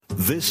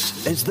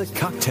This is the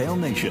Cocktail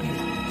Nation,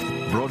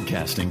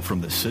 broadcasting from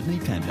the Sydney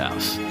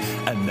Penthouse.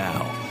 And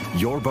now,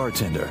 your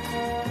bartender,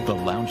 the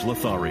Lounge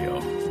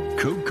Lothario,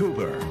 Coop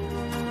Cooper.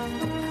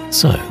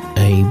 So,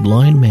 a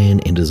blind man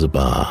enters a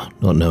bar,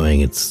 not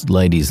knowing it's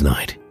ladies'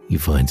 night. He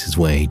finds his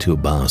way to a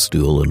bar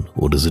stool and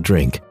orders a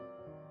drink.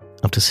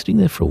 After sitting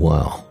there for a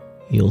while,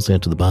 he yells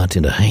out to the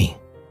bartender, "Hey,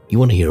 you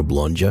want to hear a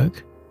blonde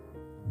joke?"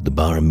 The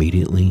bar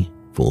immediately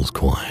falls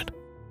quiet.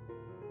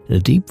 In a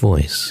deep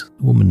voice,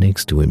 the woman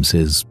next to him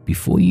says,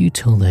 "Before you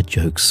tell that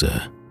joke,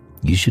 sir,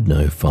 you should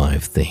know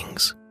 5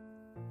 things.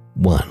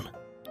 1.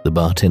 The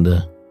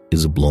bartender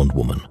is a blonde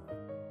woman.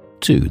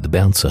 2. The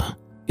bouncer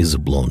is a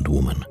blonde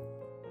woman.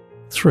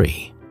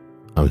 3.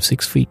 I'm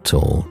 6 feet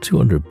tall,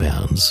 200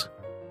 pounds,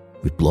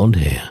 with blonde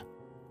hair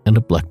and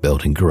a black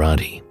belt in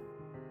karate.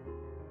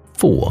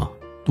 4.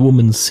 The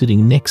woman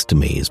sitting next to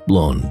me is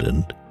blonde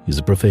and is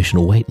a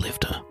professional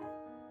weightlifter.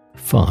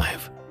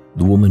 5.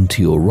 The woman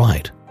to your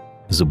right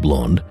is a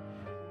blonde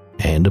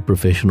and a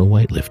professional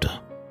weightlifter.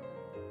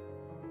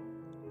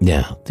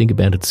 Now, think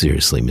about it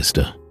seriously,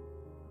 mister.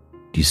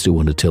 Do you still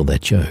want to tell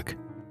that joke?"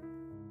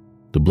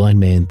 The blind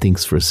man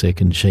thinks for a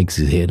second, shakes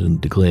his head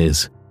and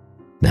declares,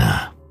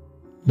 "Nah,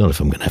 not if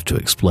I'm going to have to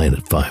explain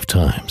it 5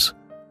 times.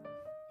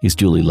 Here's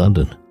Julie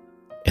London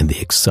and The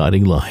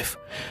Exciting Life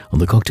on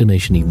the Cocktail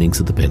Nation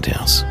evenings at the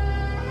Penthouse.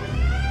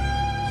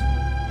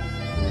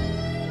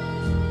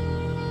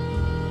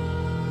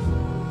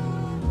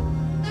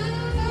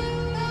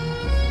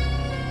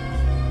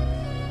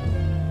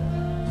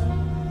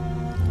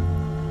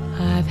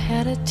 I've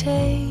had a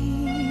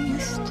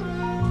taste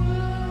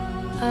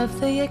of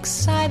the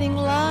exciting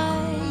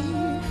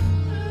life,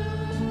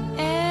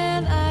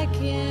 and I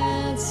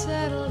can't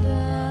settle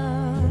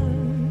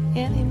down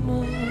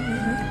anymore.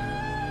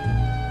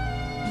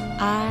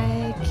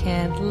 I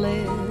can't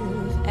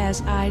live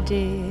as I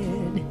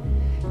did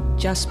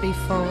just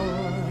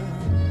before.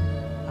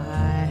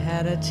 I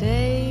had a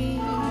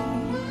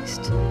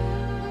taste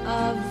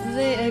of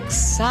the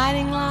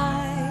exciting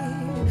life.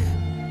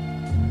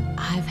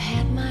 I've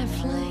had my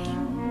fling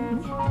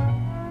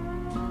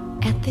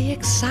at the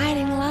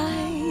exciting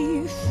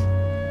life,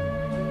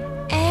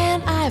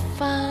 and I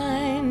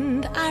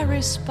find I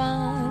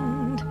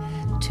respond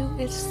to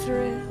its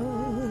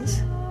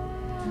thrills.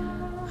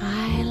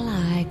 I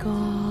like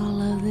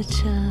all of the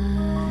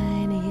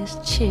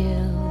tiniest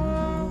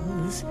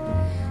chills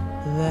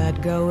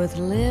that go with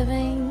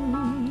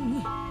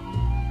living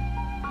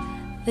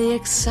the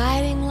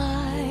exciting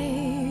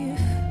life.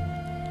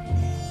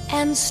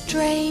 And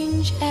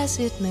strange as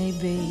it may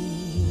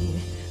be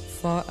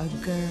for a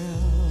girl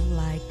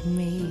like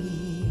me,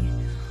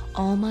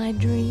 all my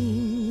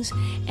dreams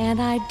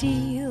and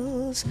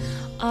ideals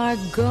are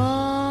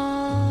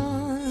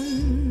gone.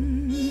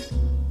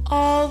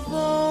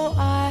 Although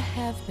I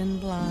have been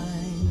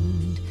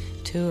blind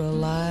to a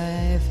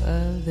life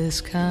of this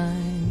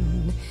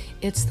kind,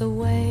 it's the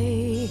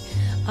way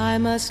I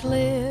must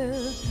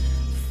live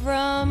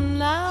from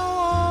now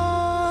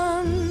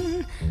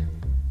on.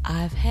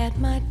 I've had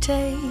my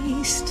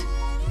taste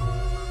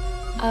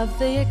of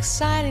the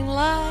exciting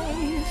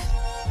life,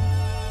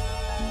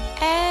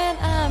 and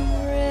I'm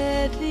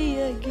ready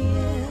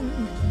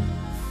again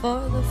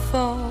for the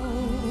fall.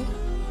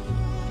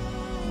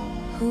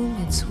 Whom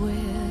it's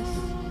with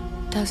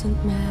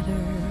doesn't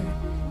matter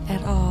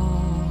at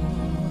all,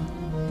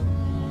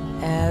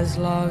 as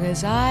long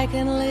as I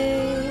can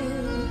live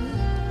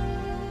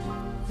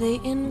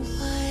the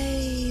inviting,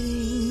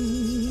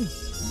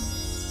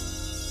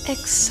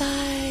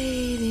 exciting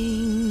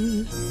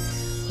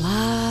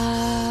life.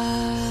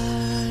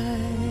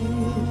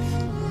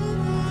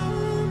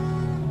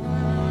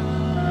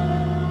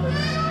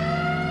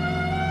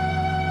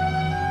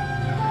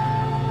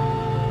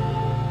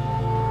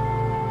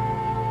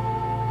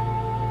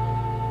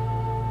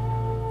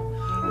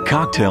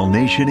 Cocktail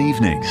Nation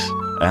evenings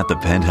at the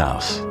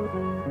Penthouse.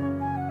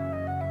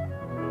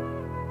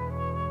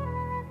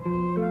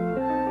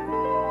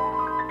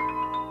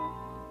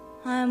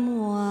 I'm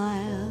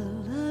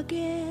wild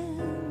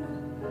again,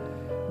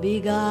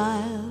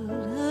 beguiled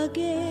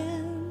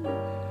again,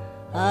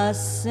 a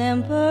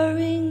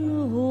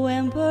simpering,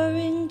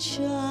 whimpering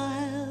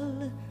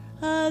child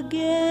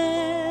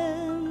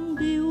again,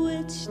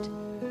 bewitched,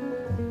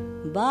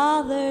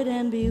 bothered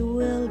and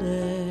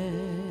bewildered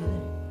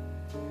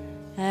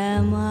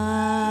am I.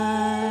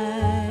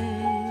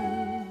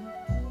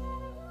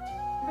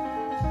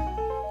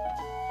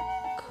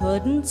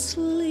 Couldn't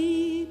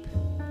sleep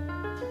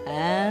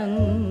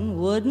and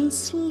wouldn't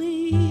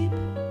sleep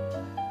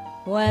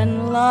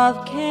when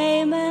love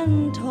came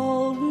and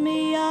told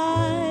me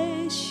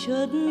I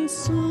shouldn't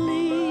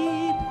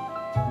sleep.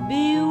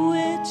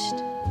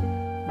 Bewitched,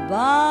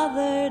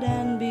 bothered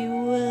and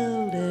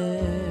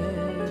bewildered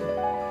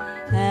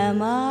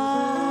am I.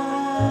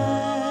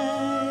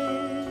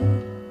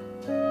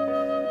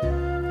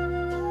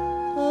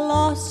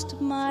 Lost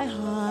my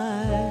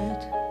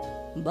heart,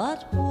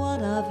 but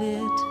what of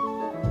it?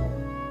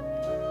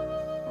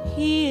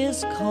 He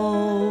is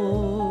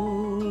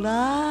cold,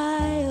 I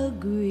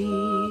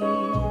agree.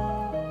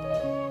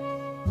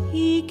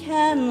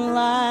 can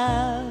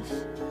laugh,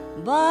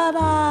 but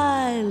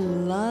I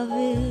love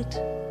it,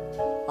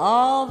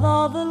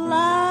 although the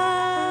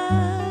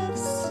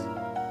laugh's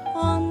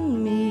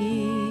on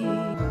me.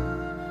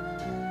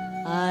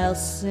 I'll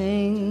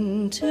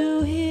sing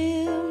to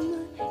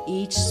him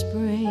each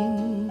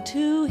spring,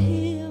 to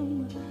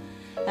him,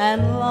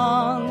 and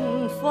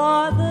long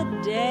for the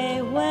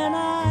day when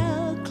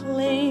I'll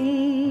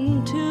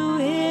cling to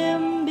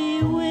him,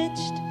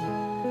 bewitched,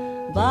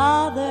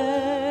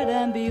 bothered,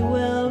 and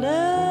bewildered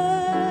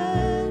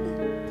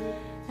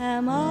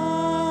am I.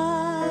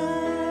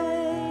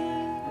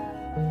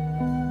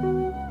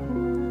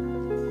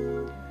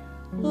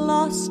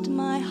 Lost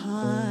my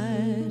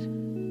heart,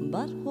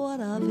 but what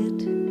of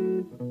it?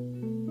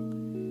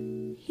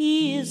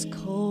 He is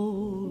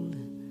cold,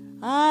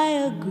 I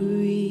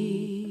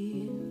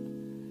agree.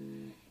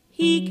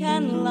 He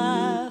can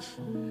laugh,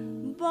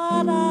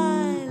 but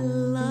I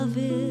love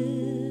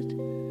it,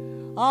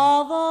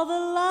 although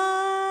the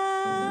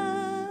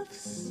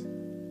laugh's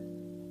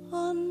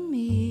on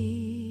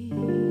me.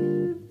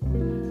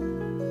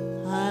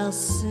 I'll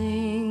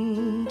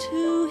sing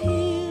to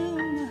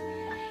him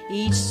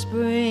each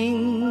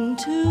spring,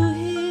 to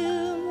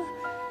him,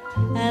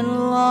 and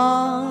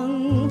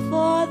long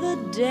for the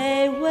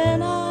day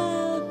when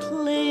I'll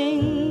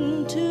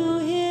cling to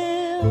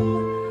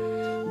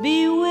him,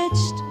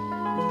 bewitched,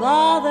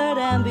 bothered,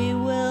 and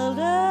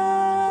bewildered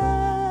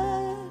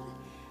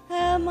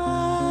am I.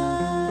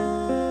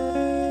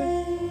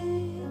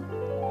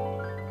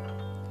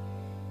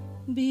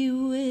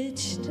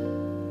 Bewitched,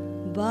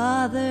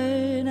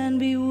 bothered, and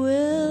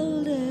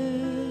bewildered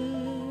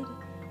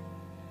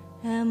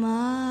am I.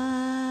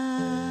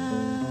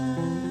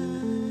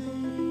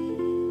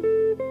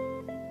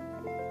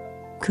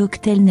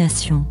 Cocktail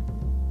Nation.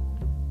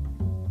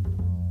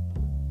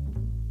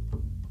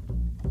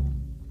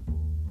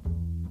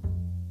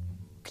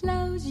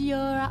 Close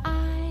your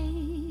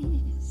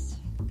eyes,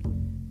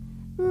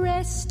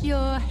 rest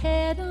your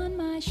head on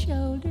my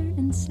shoulder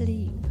and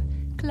sleep.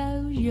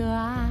 Close your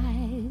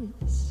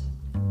eyes,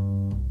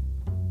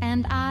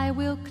 and I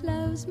will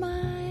close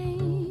mine.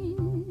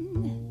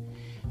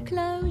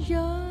 Close your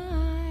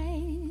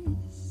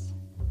eyes.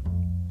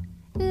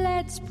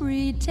 Let's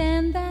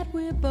pretend that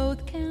we're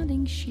both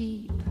counting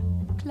sheep.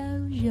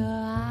 Close your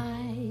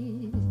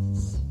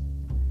eyes.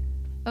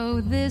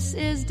 Oh, this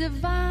is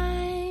divine.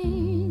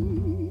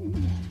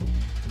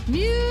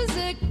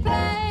 Music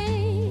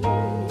play,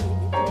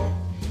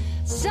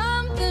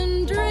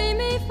 something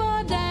dreamy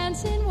for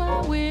dancing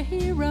while we're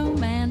here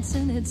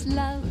romancing. It's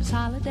love's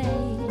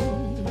holiday,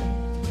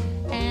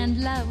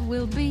 and love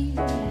will be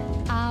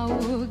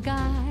our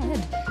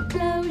guide.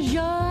 Close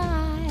your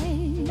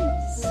eyes.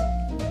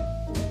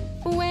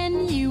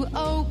 When you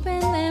open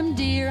them,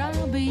 dear,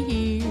 I'll be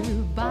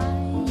here by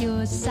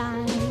your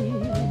side.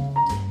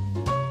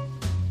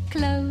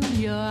 Close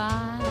your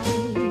eyes.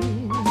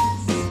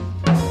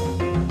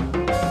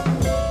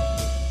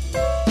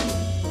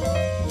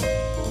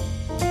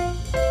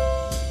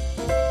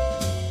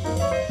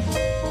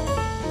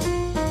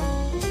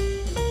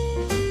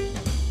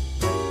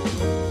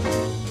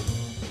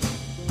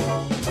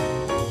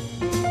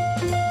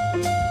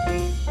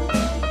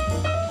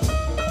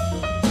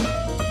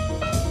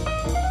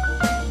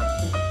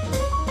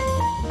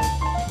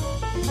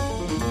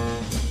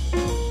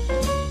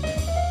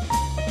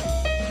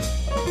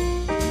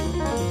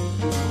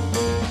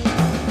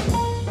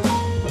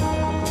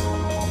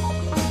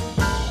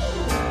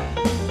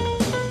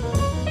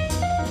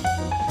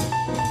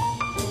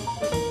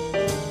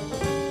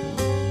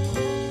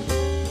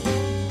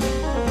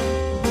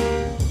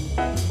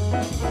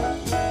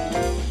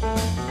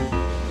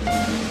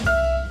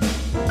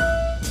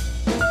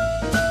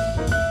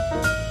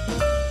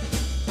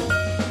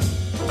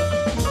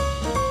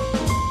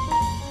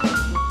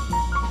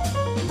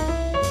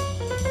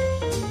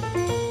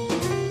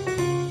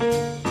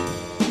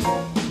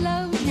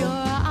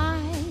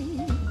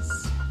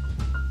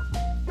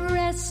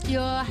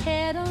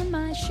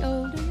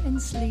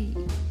 Sleep.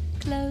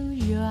 Close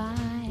your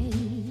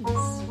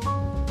eyes,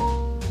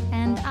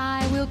 and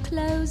I will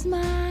close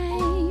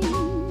mine.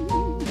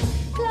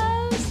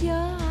 Close your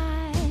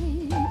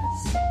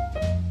eyes.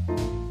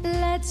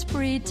 Let's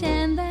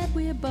pretend that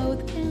we're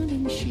both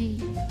counting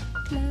sheep.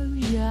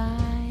 Close your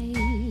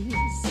eyes.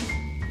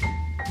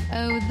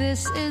 Oh,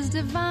 this is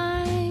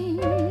divine.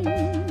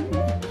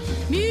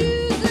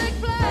 Music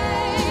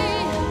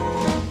play,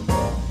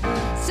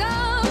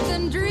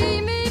 something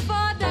dreamy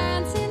for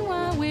dancing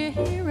while we're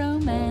here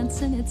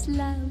romancing. It's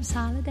love's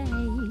holiday,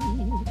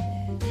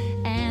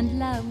 and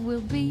love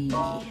will be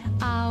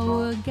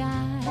our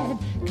guide.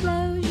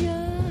 Close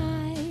your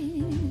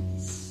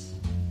eyes.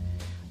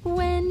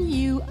 When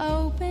you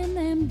open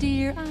them,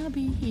 dear, I'll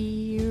be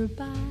here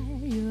by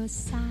your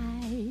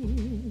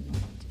side.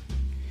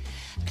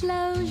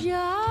 Close your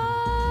eyes.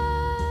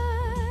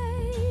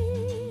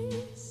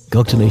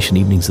 Cocktail Nation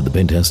evenings at the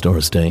Penthouse.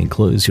 Doris Day and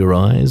Close Your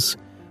Eyes.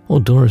 Well,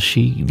 Doris,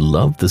 she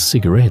loved the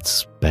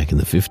cigarettes back in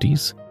the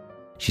 50s.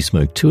 She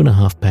smoked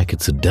 2.5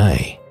 packets a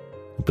day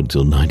up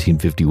until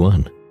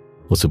 1951.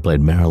 Also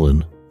played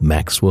Marilyn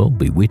Maxwell,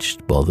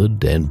 bewitched,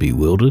 bothered and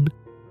bewildered,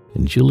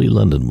 and Julie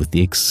London with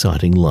The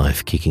Exciting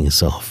Life kicking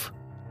us off.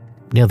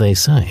 Now they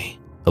say,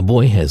 a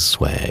boy has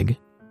swag,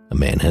 a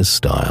man has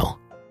style,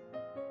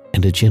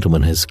 and a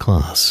gentleman has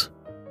class.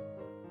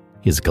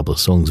 Here's a couple of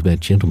songs about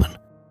gentlemen.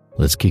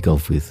 Let's kick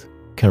off with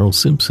Carol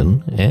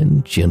Simpson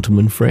and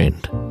Gentleman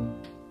Friend.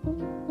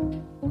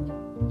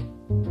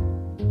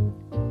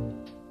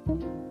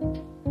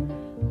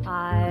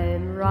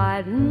 I'm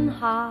riding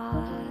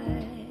high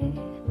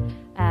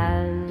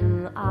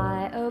and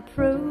I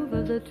approve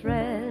of the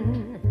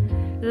trend.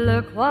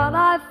 Look what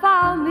I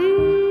found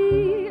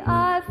me.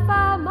 I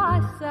found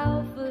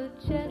myself a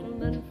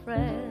gentleman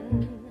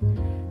friend.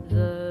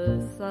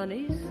 The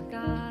sunny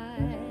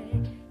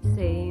sky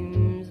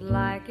seems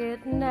like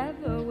it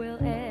never will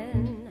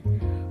end.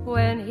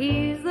 When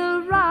he's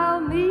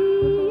around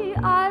me,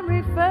 I'm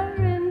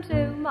referring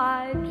to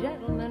my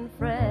gentleman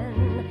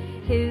friend.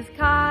 His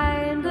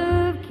kind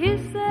of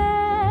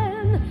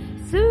kissing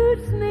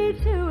suits me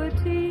to a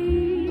T.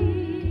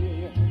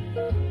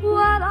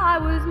 What I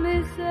was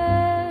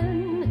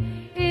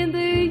missing in the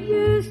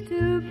used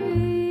to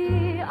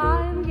be,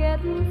 I'm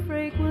getting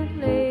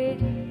frequently.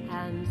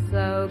 And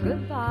so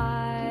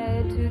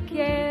goodbye to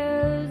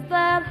cares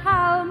that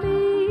hound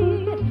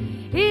me.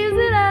 Is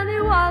it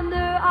any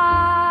wonder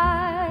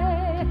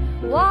I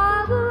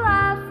want to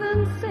laugh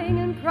and sing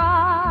and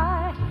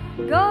cry?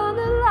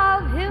 Gonna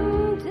love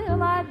him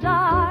till I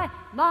die,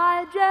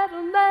 my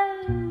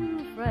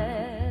gentleman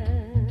friend.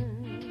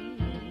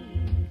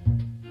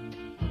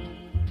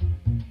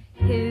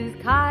 His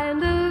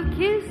kind of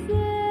kissing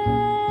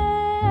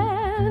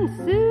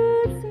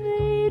suits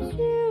me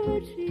to a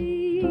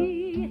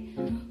T.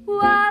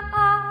 What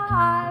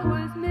I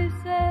was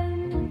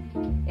missing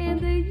in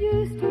the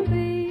used to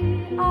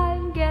be,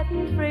 I'm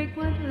getting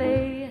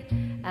frequently.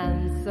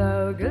 And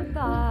so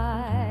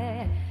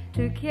goodbye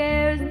to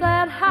cares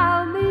that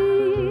hound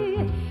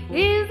me.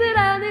 Is it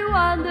any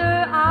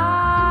wonder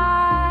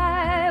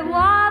I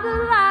want to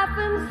laugh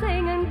and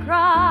sing and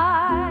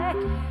cry?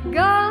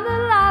 Gonna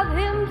love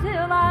him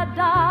till I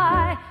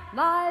die,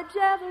 my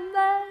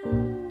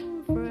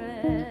gentleman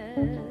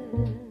friend.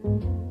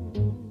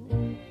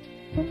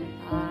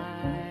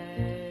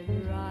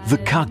 The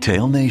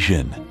Cocktail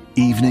Nation,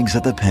 evenings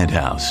at the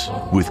Penthouse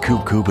with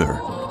Coop Cooper.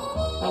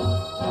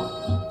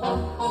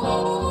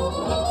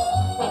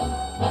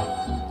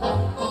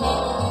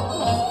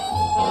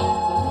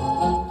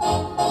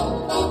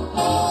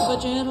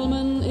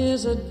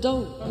 A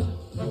dope,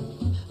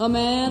 a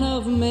man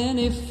of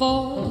many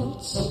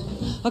faults,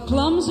 a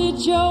clumsy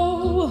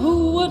Joe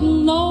who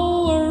wouldn't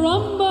know a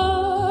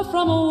rumba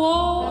from a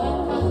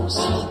waltz.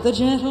 The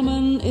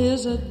gentleman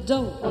is a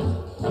dope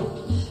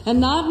and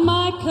not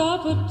my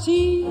cup of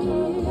tea.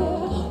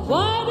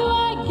 Why do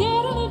I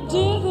get in a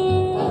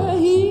dither?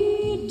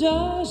 He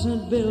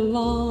doesn't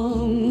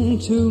belong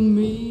to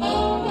me.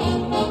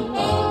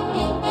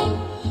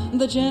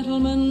 The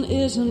gentleman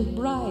isn't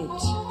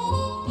bright,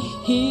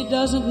 he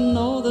doesn't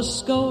know the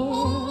score.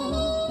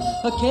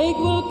 A cake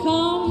will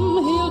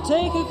come, he'll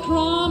take a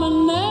crumb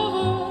and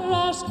never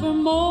ask for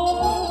more.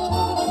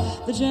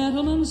 The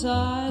gentleman's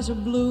eyes are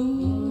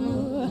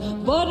blue,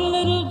 but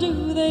little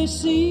do they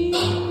see.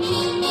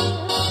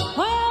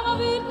 When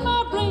I've eaten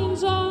my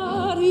brains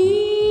out,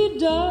 he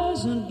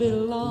doesn't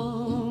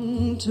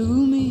belong to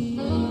me.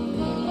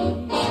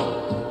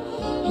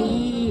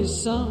 He's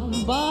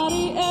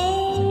somebody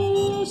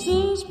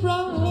else's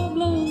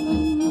problem.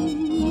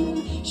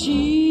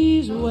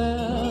 She's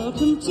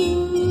welcome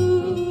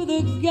to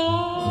the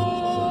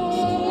guy.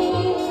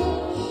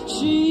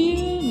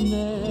 She'll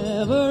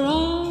never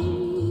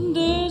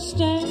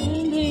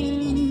understand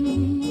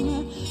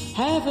him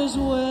half as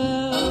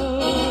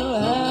well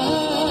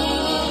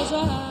as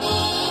I.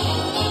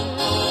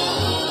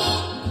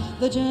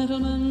 The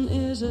gentleman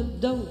is a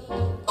dope.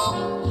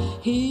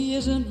 He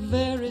isn't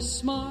very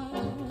smart.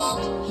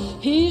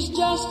 He's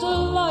just a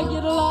lug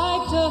you'd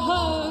like to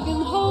hug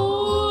and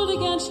hold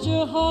against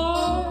your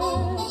heart.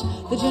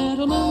 The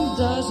gentleman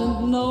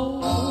doesn't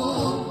know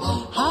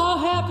how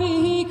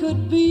happy he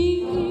could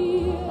be.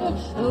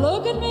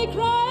 Look at me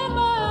crying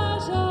my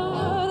eyes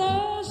out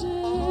as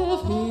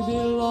if he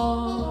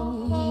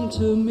belonged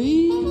to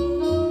me.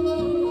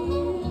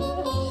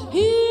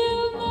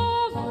 He'll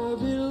never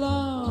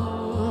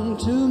belong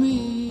to me.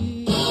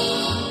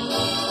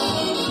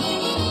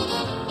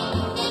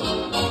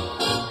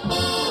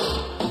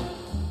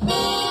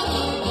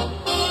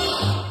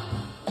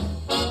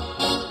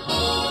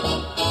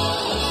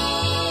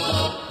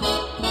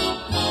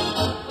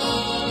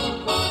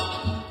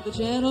 The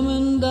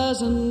gentleman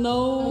doesn't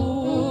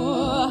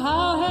know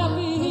how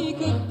happy he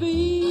could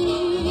be.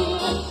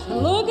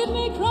 Look at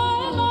me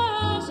crying my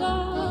eyes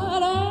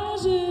out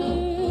as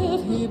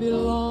if he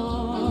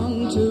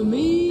belonged to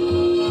me.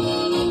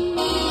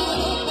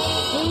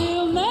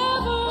 He'll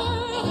never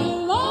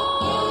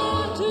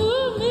belong to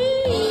me.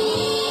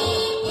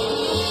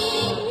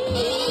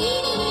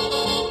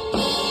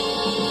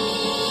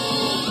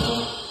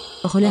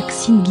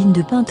 Relaxing in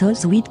de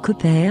Penthouse with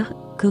Cooper,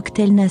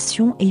 Cocktail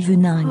Nation et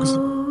Veningles.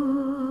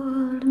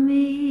 Hold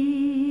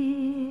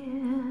me,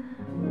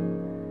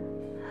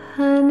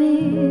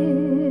 honey,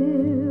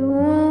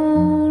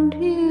 won't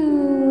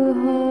you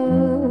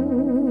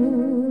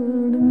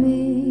hold me?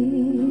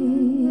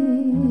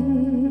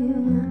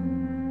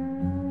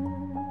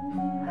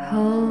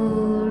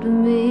 Hold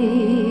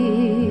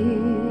me,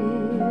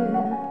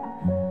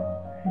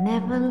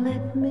 never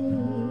let me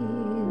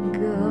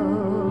go.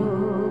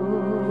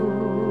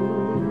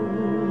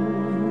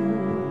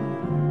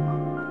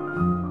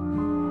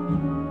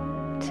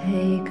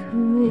 Take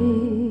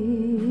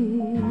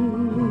me,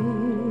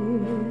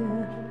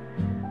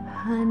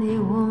 honey,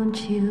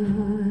 won't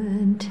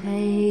you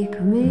take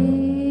me?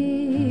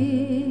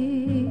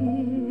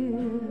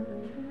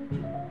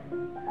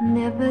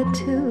 Never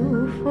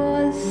to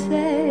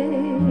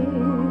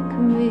forsake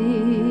me,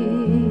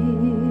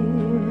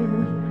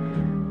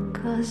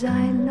 'cause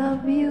I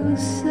love you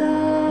so.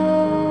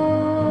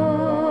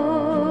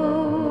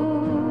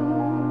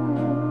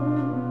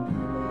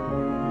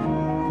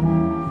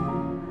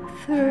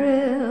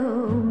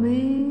 Thrill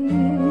me,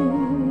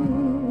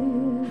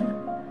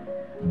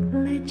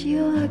 let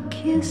your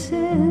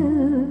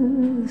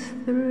kisses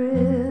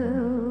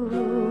thrill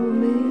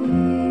me,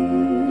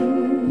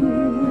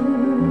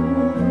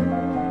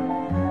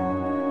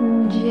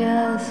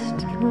 just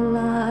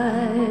like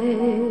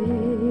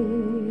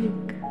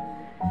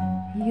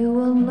you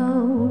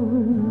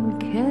alone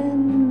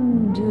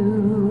can do.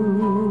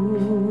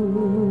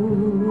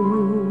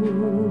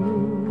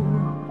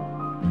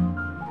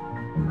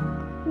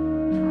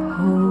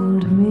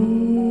 Hold me,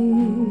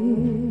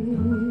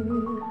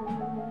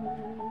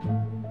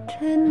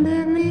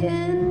 tenderly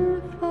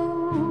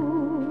enfold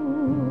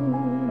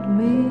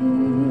me,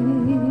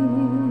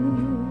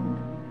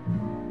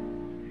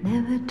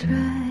 never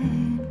try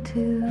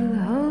to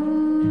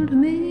hold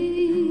me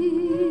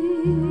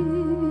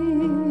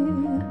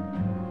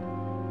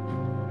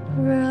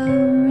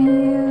from you.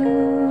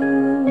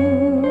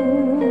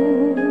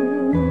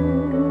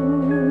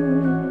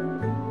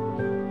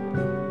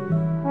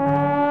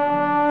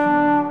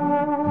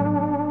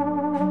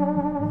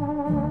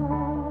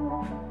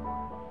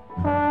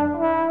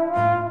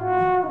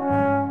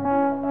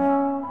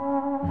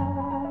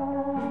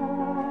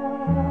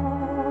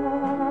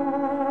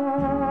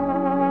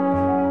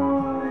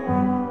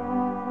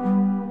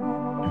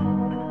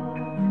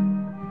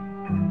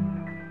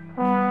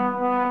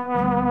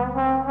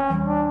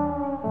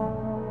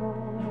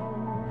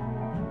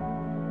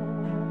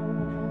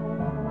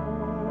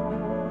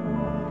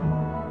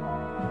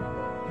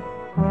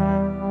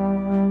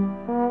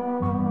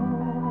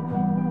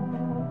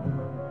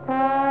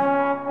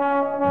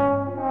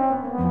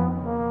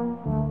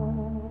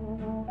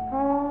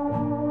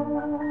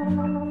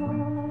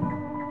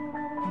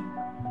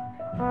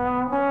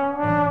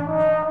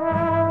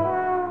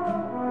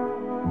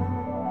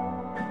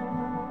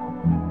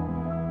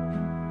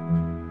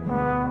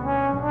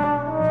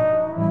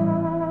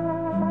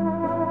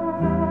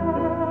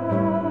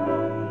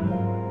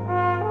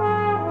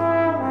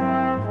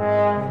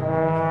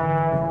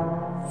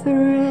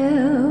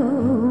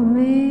 Thrill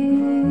me,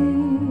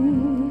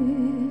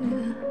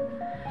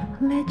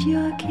 let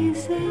your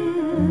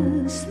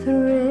kisses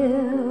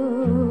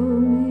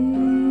thrill me,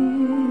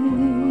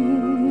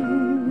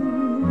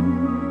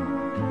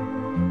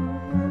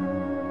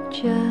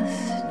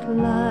 just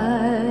like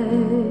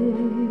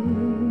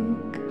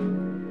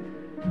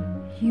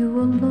you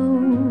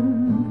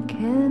alone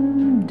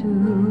can do.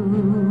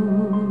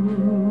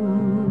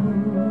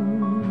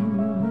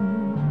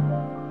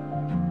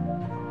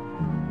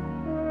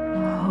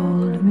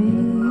 Hold me,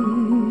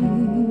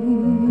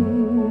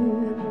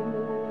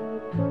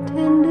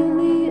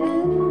 tenderly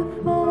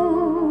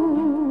enfold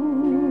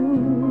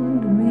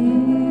me,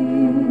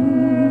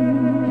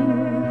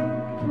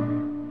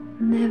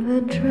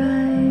 never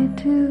try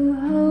to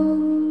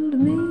hold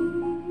me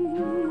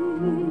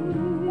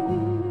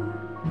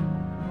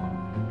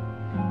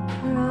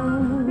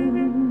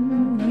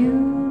from you.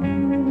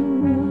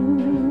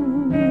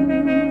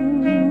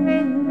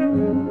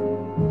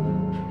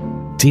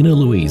 Tina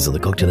Louise on the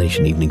Cocktail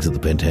Nation evenings at the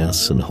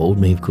Penthouse, and Hold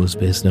Me, of course,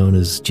 best known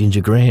as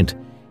Ginger Grant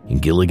in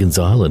Gilligan's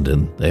Island.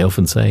 And they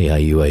often say, are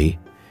you a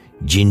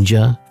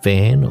Ginger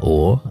fan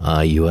or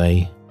are you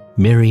a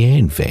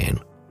Marianne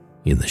fan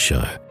in the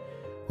show?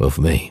 Well,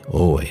 for me,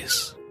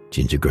 always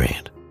Ginger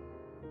Grant.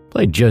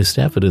 Played Joe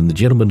Stafford in The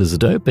Gentleman is a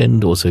Dope,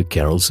 and also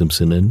Carol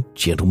Simpson and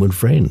Gentleman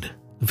Friend.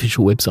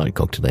 Official website,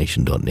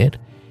 cocktailnation.net,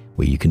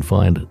 where you can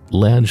find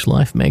Lounge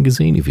Life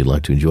magazine if you'd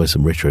like to enjoy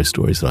some retro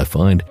stories that I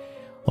find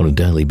on a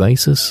daily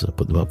basis. I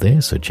put them up there,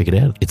 so check it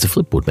out. It's a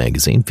flipboard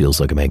magazine, feels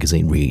like a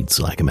magazine, reads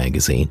like a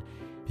magazine,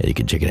 and you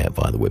can check it out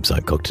via the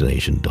website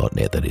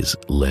cocktailnation.net. That is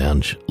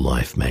Lounge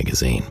Life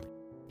magazine.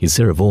 Here's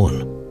Sarah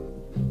Vaughan.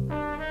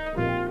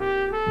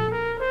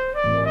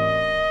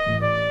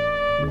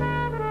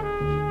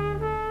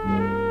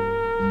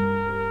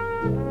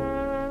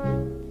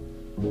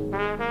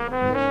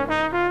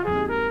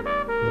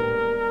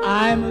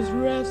 I'm as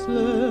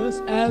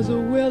restless as a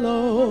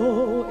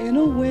willow in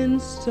a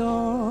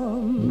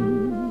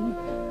windstorm.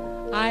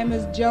 I'm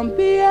as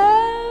jumpy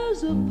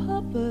as a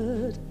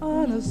puppet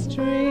on a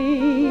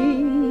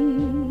string.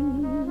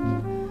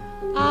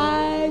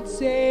 I'd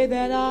say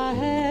that I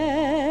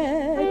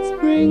had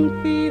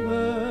spring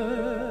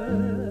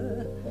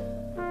fever,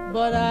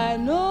 but I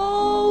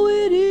know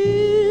it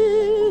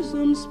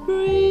isn't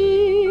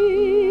spring.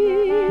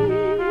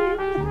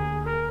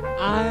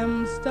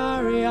 I'm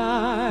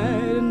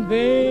starry-eyed and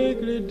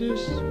vaguely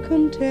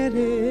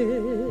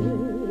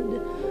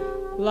discontented,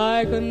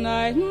 like a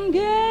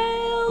nightingale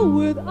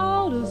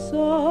without a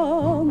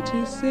song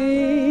to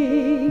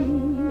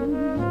sing.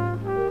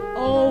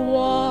 Oh,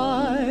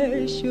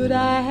 why should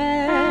I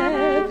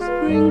have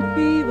spring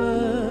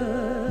fever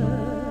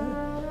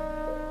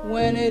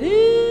when it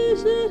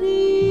isn't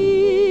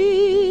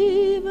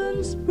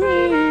even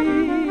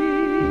spring?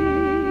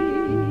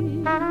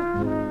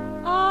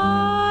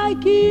 I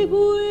keep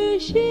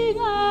wishing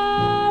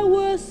I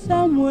was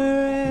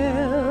somewhere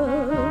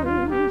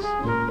else,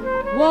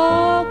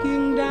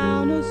 walking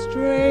down a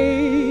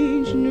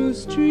strange new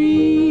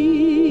street,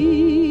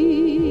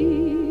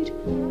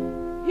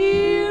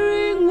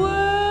 hearing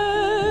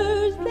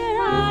words that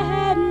I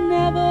had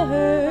never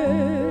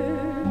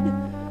heard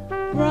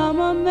from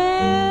a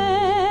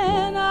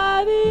man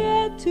I've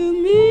yet to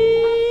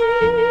meet.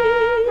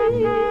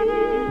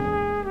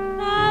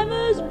 I'm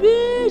as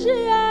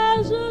busy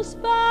as a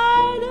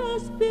spider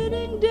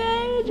spinning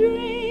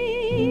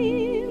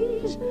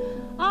daydreams.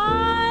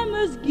 I'm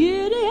as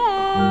giddy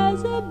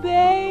as a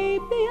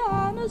baby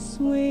on a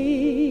swing.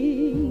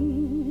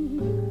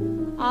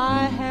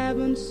 I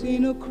haven't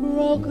seen a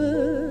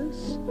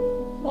crocus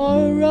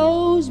or a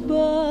rosebud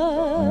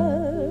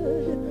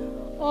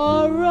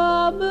or a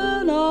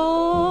robin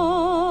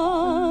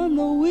on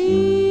the wing,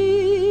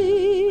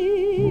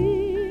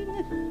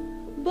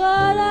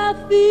 but I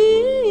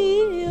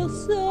feel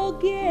so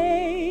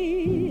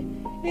gay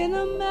in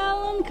a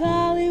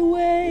melancholy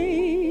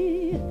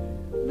way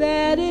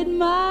that it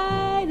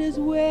might as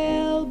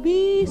well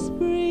be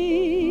spring.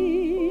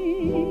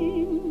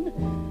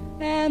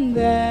 And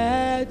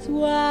that's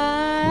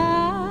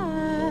why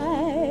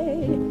I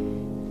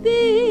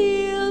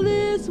feel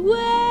this way,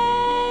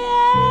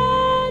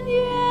 and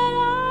yet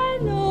I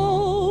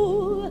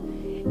know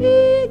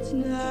it's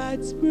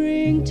not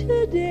spring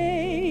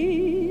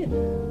today,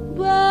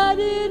 but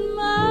it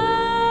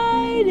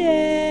might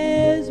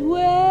as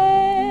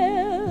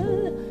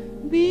well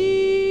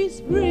be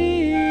spring.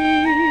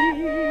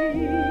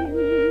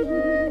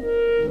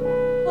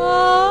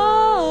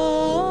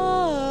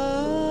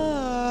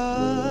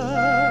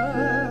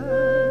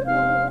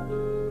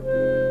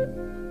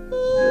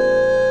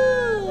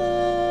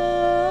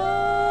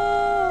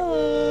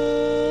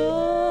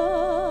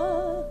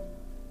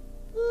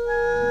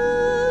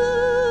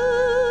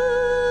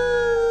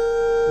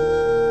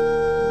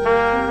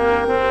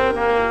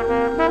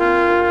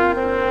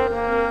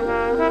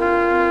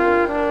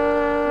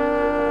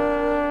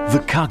 The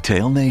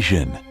Cocktail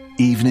Nation,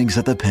 evenings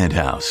at the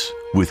Penthouse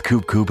with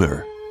Coop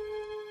Cooper.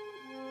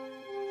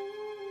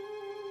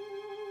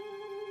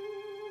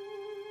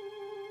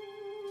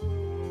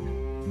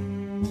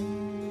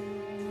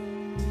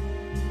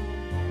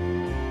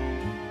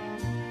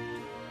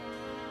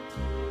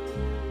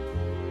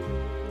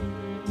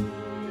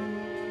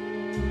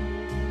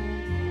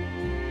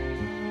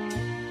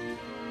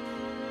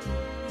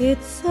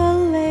 It's a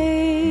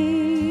lazy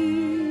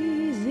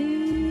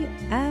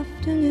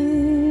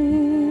afternoon,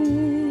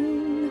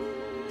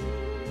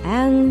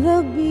 and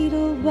the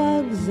beetle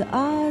bugs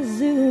are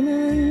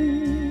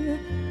zooming,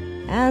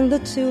 and the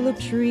tulip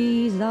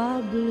trees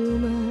are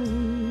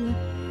blooming,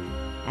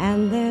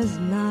 and there's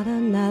not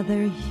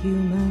another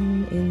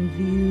human in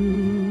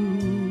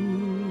view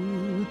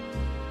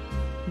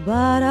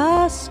but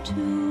us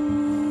two.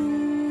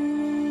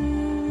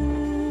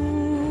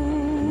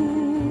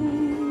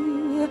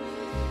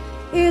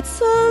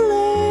 It's a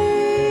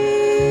lazy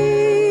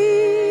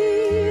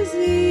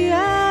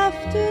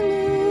afternoon,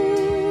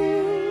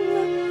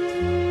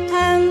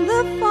 and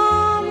the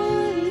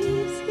farmer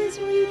leaves his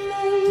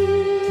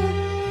reaping,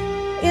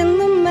 in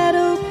the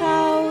meadow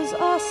cows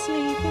are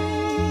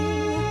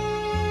sleeping,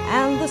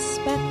 and the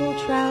speckled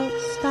trout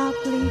stop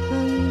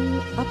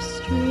leaping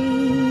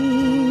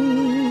upstream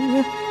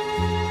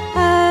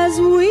as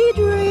we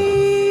dream.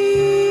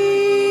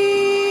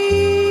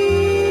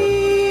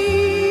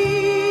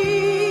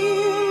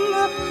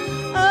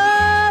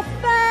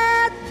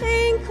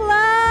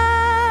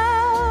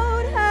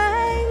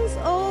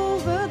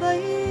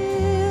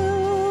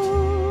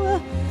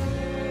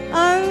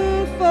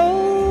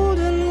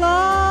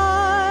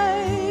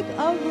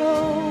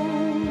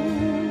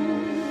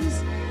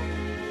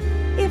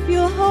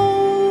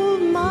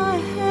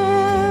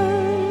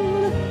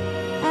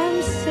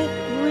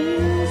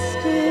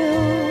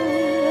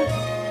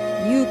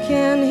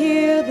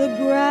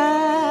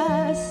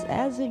 Grass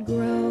as it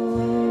grows.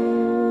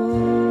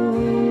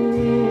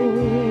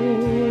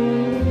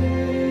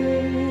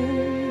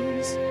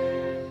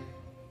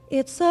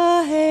 It's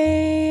a hazy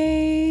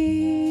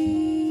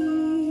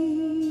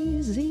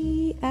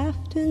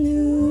afternoon,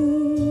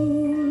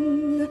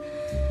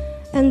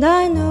 And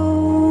I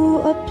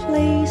know a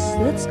place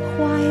that's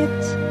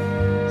quiet,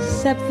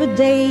 except for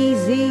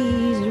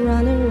daisies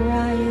running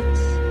riot,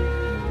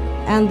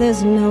 and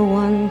there's no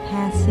one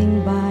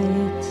passing by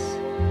it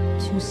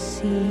to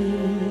see.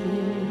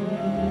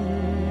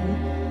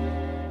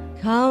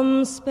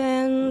 Come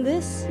spend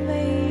this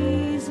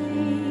lazy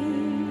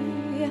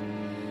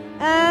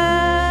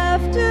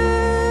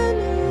afternoon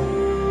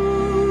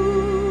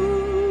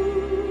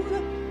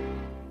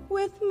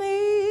with me.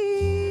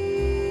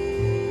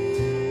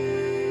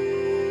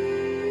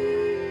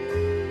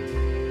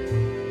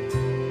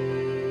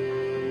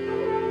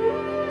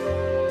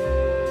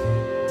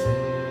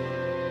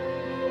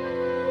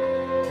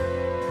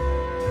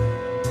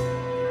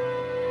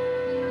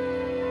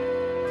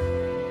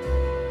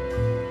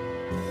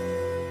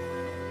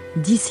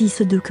 D'ici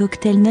ce de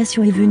Cocktail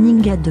Nation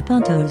Evening at the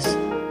Penthouse.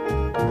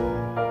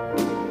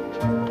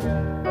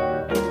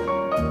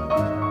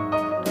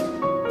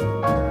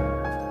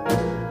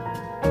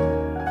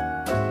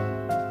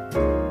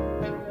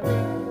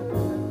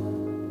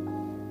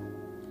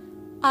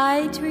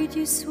 I treat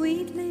you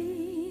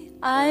sweetly,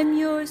 I'm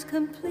yours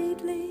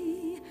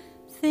completely.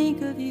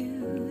 Think of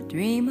you,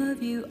 dream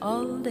of you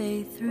all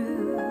day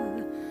through.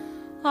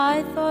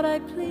 I thought I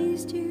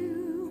pleased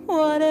you,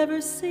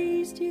 whatever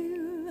seized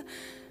you,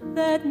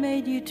 that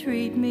made you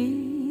treat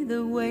me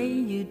the way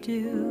you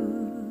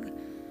do.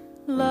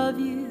 Love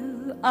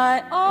you,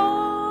 I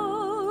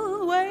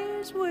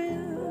always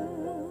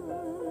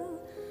will.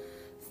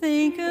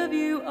 Think of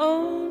you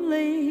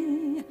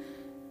only,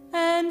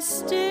 and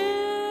still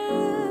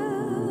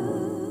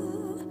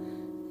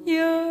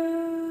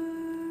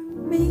you're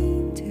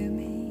mean to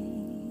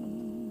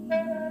me.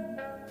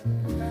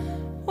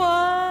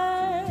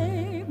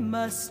 Why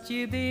must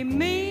you be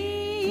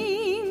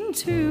mean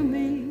to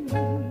me?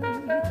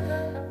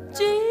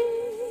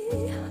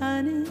 Gee,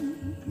 honey,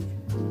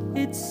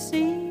 it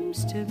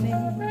seems to me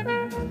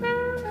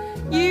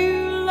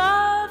you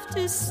love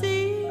to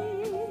see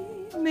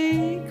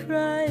me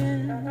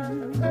crying.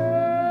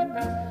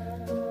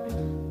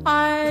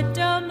 I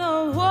don't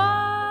know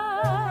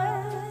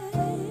why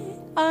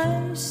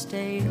I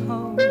stay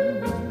home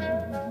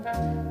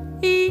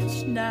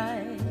each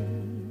night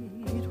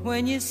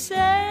when you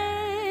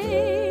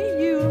say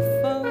you'll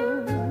phone.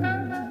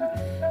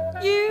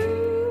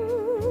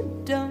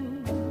 You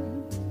don't,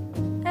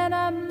 and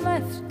I'm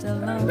left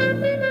alone,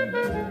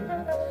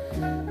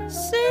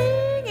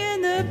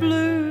 singing the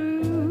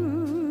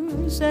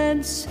blues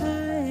and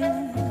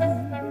sighing.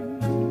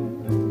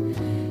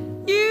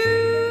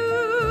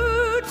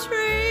 You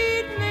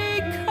treat me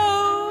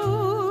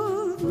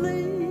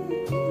coldly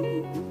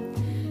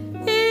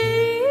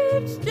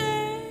each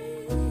day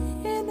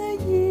in the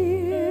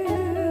year.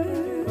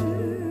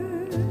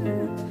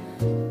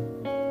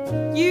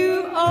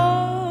 You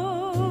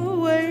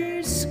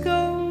always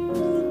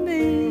scold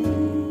me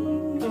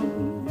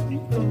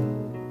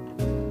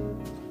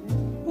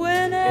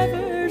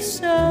whenever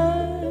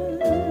somebody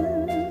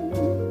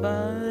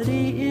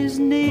is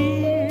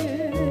near.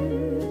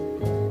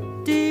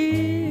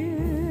 Dear,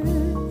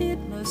 it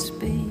must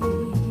be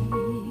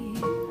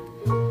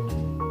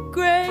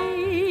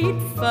great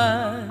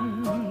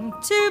fun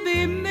to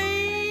be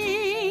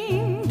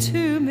mean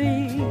to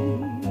me.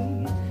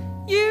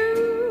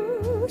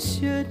 You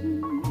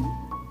shouldn't,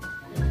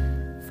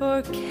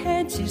 for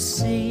can't you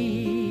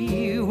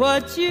see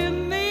what you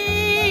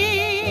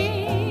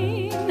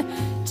mean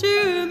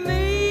to me?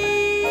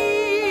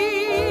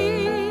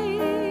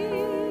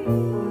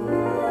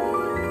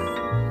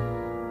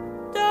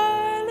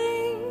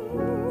 Darling,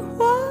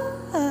 why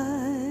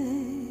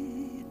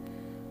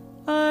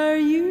are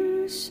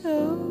you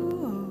so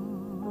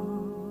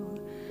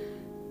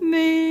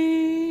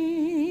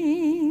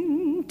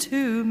mean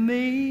to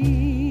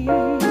me?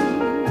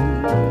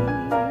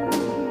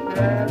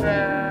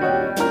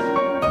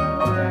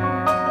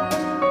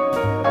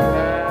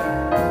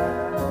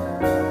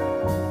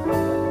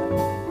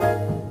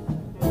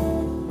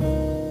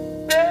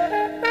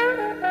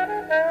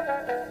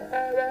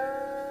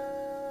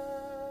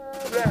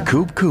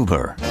 Coop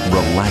Cooper,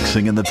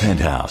 relaxing in the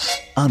Penthouse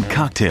on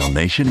Cocktail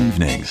Nation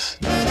Evenings.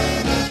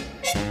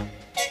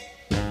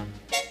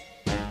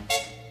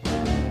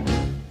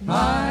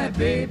 My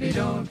baby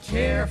don't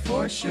care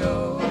for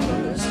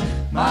shows.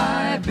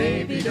 My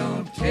baby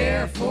don't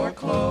care for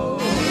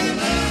clothes.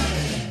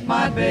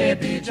 My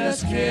baby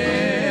just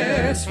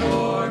cares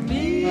for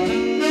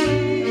me.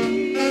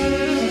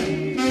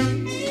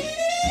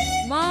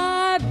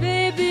 My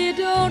baby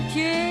don't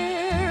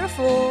care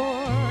for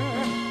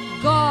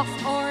golf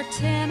or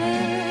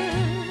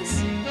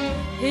tennis.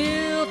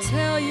 He'll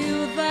tell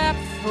you that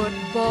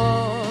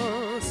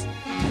football's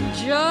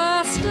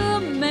just a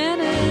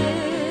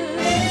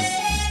menace.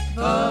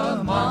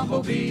 The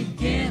mambo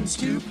begins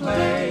to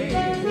play.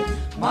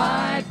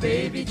 My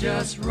baby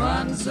just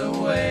runs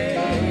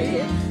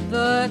away.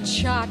 The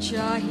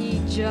cha-cha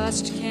he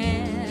just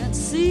can't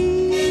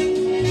see.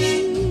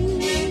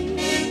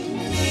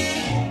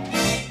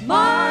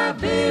 My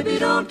baby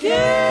don't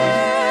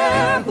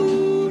care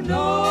who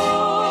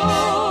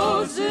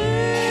knows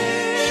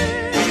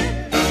it.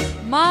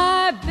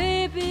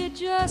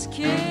 just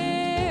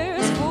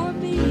cares for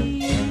me.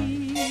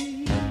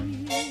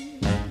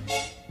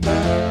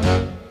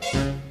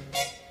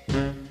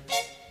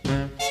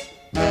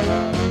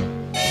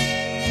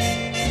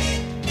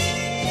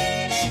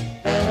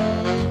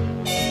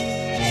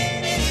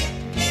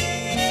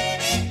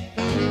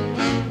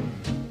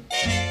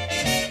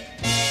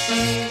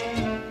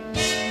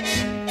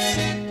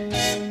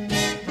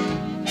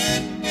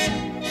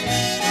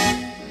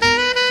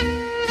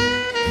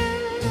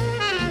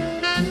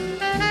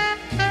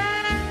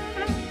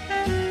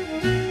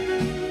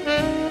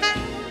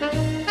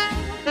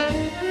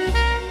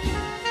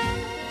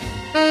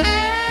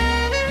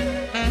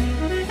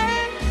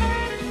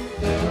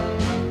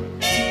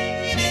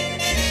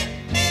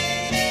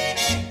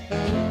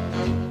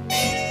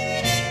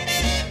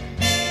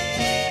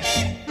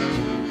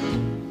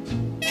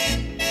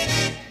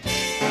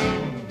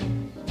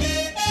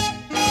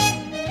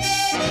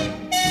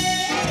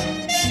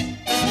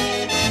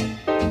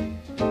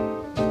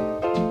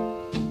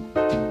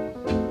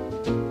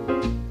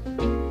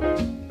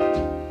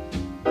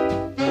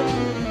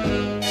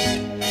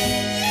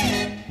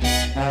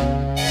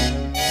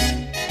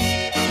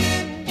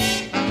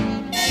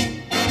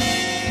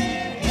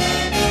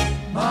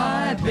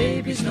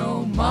 Baby's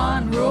no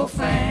Monroe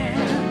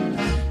fan,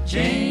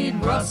 Jane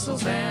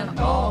Russell's and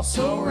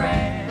also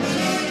ran.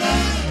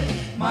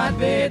 My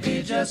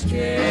baby just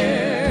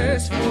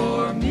cares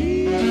for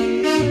me.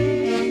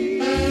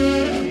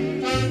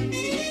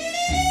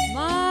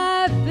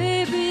 My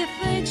baby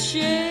thinks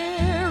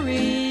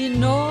Sherry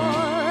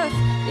North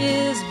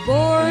is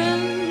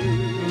boring,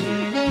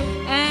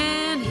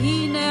 and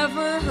he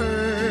never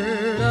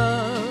heard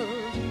of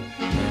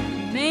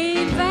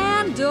Maine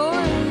Van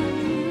Doren.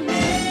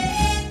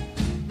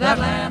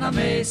 Atlanta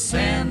may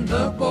send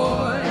the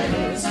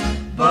boys,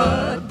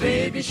 but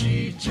baby,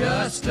 she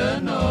just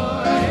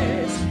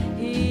annoys.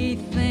 He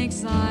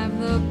thinks I'm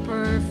the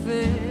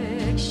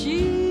perfect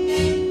she.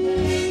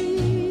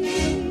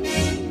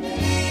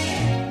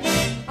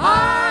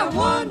 I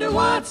wonder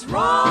what's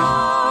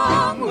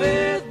wrong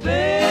with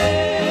baby.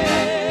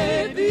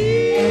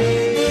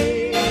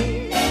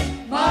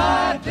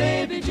 My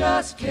baby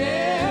just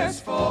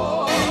cares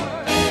for.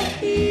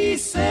 He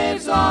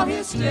saves all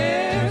his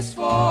stares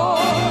for.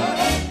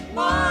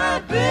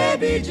 My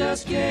baby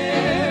just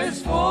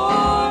cares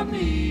for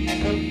me.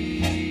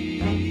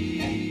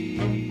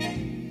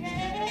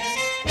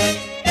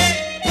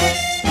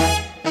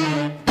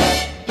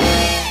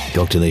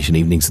 Cocktail Nation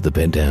evenings at the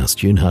Penthouse.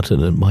 June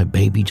Hutton and My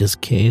Baby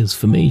Just Cares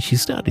for Me. She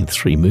starred in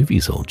 3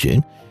 movies, old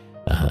June.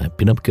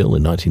 Pin-Up Girl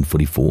in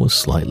 1944,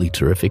 Slightly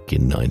Terrific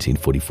in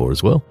 1944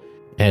 as well,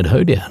 and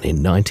Hoedown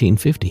in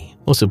 1950.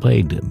 Also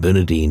played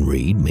Bernadine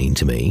Reed, Mean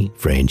to Me,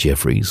 Fran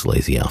Jeffries,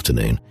 Lazy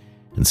Afternoon,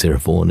 and Sarah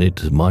Vaughan,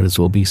 It Might As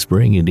Well Be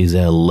Spring. It is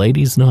our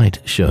Ladies' Night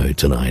show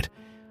tonight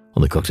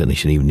on the Cocktail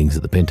Nation evenings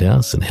at the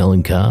Penthouse, and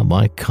Helen Carr,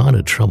 My Kind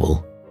of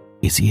Trouble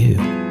Is You.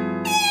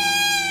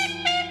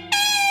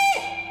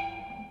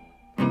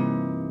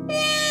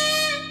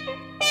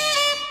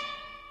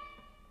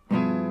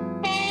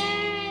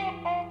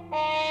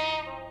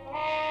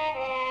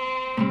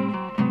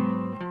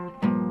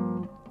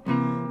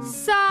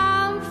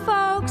 Some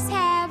folks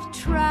have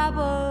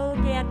trouble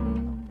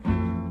getting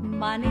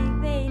money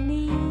they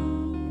need.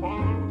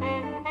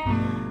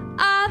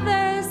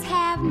 Others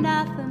have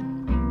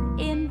nothing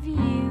in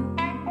view.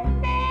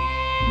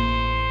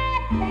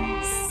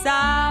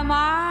 Some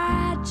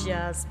are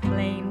just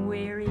plain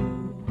weary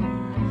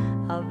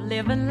of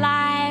living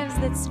lives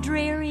that's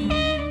dreary.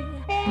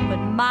 But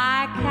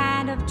my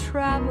kind of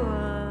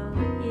trouble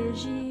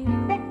is you.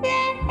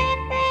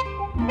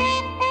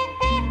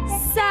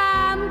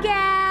 Some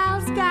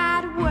gals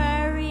got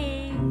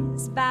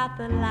worries about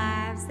the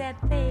lives that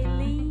they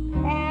lead.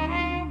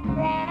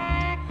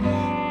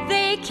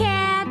 They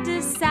can't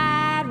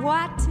decide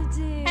what to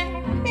do.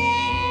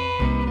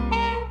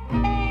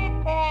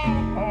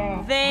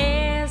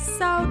 They're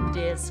so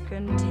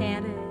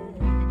discontented,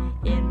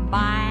 in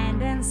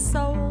mind and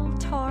soul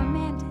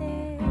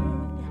tormented.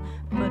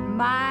 But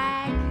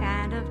my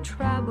kind of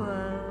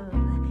trouble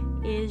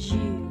is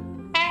you.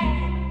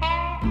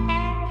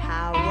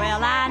 How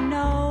well I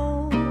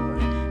know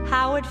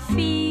how it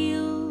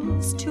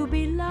feels to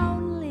be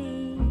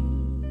lonely,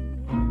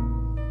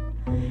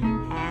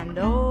 and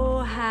oh,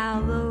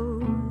 how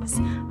those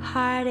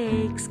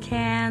heartaches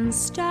can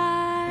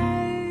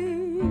start.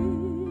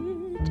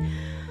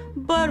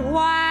 But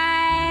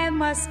why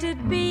must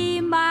it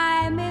be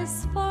my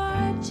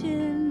misfortune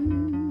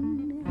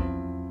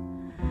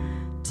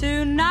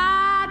to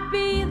not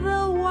be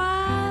the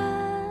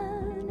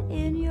one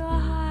in your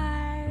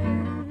heart?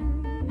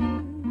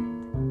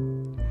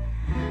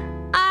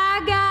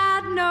 I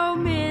got no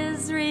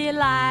misery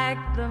like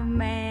the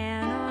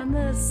man on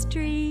the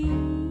street.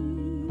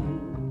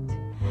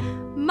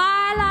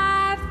 My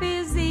life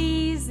is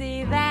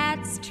easy,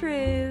 that's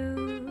true.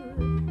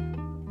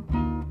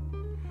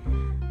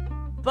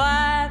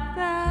 But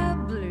the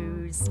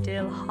blues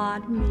still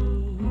haunt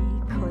me,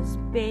 'cause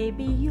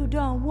baby, you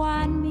don't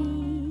want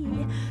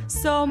me.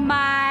 So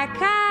my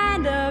kind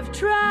kind of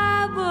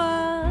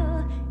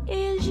trouble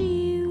is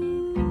you.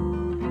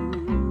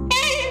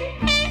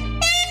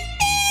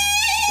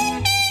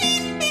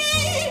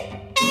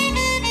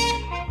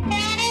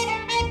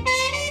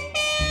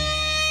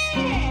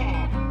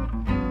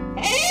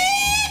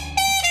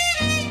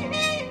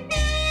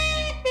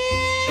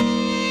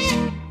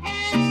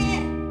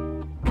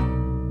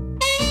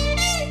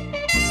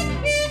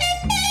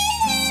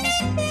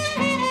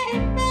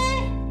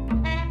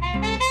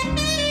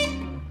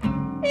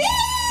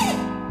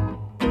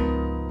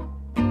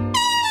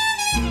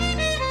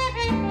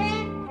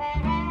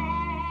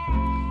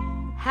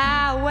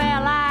 How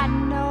well I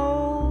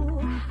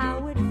know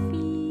how it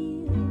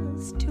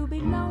feels to be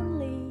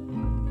lonely,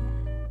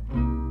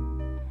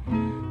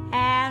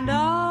 and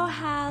oh,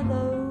 how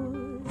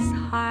those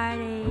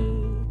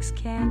heartaches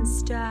can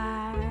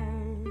start.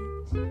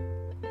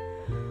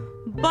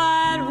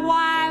 But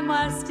why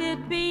must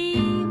it be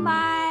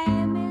my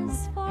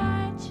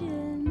misfortune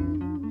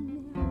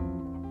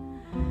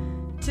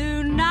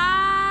to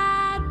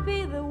not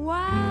be the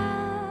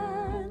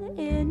one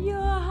in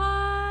your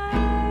heart?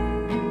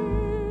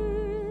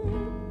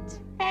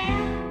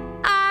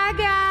 I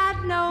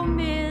got no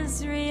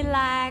misery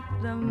like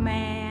the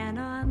man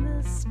on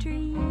the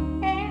street.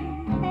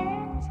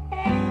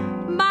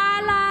 My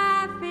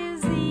life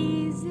is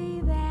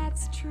easy,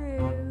 that's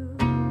true.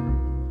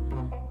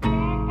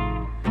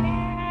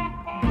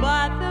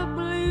 But the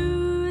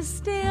blues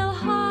still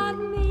haunt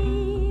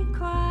me,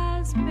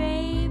 'cause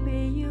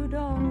baby, you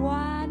don't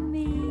want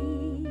me.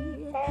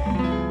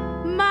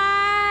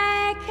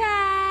 My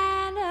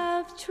kind of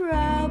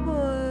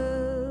trouble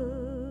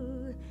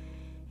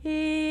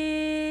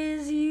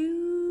is you.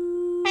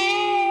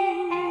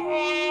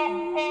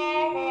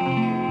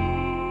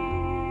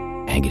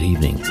 And good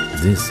evening.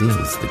 This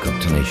is the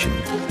Cocktail Nation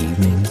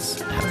Evenings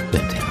at the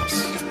Penthouse.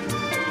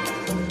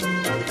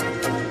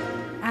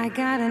 I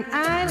got an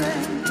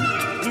island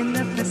in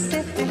the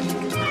Pacific,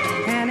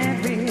 and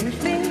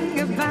everything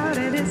about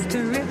it is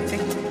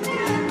terrific.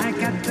 I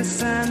got the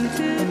sun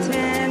to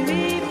tan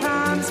me,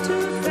 palms to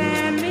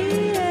fan me,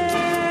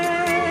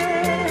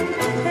 and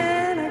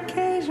an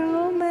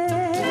occasional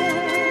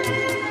man.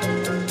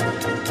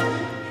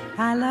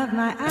 I love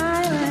my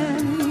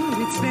island,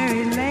 it's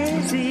very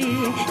lazy.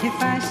 If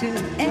I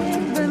should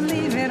ever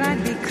leave it,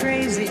 I'd be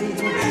crazy.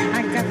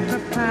 I got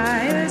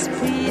papayas,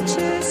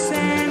 peaches,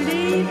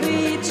 sandy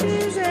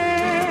beaches,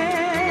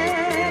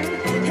 and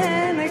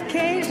an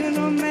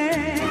occasional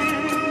man.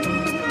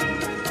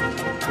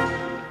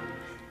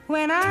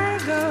 When I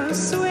go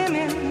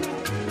swimming,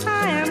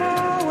 I am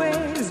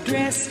always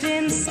dressed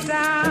in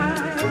style,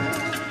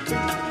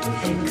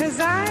 'cause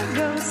I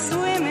go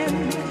swimming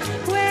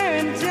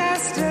wearing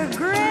just a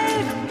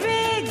great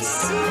big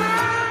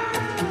smile.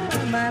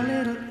 My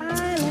little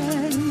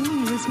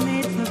island was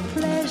made for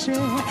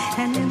pleasure,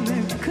 and in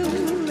the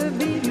cool of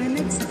evening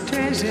it's a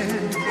treasure.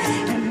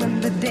 And when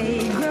the day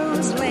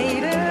grows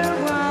later,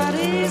 what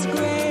is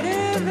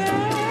greater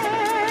than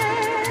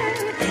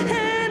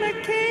an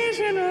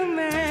occasional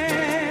man?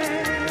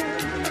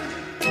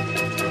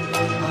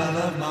 I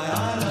love my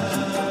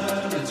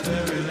island, it's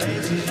very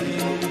lazy.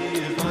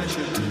 If I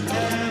should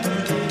ever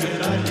leave it,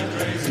 I'd be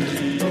crazy.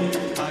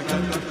 I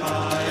got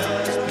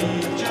papayas,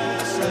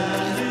 peaches,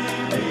 sandy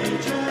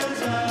beaches,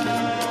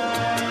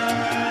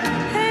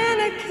 An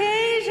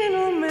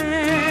occasional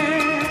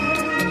man.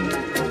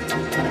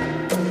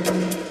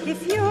 If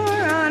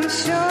you're on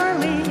shore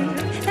leave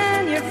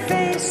and your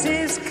face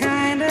is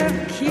kind of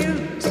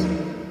cute,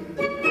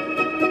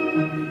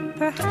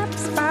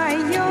 perhaps by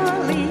your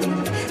leave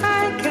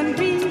I can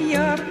be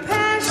your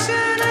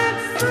passionate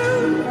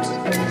fruit.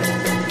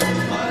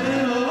 my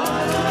little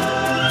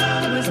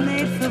island. Was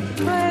made for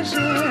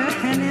pleasure,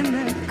 and in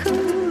the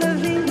cool of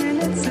evening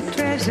it's a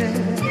treasure.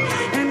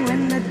 And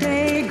when the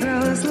day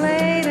grows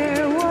later,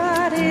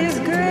 what is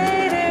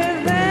greater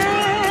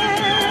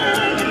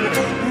than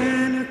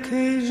an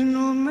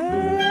occasional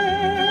man?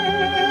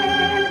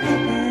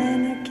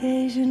 An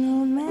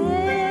occasional man.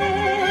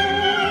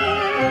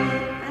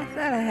 I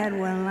thought I had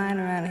one line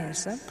around here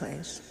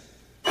someplace.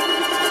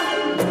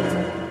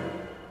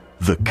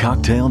 The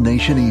Cocktail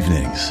Nation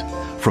Evenings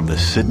from the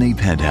Sydney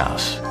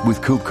Penthouse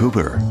with Coop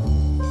Cooper.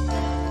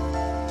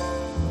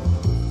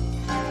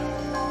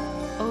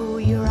 Oh,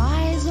 your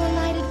eyes are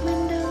lighted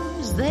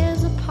windows,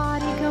 there's a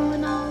party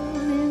going on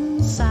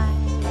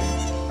inside.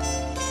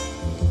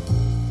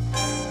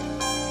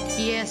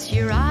 Yes,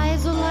 your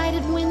eyes are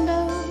lighted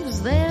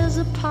windows, there's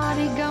a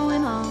party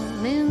going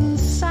on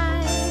inside.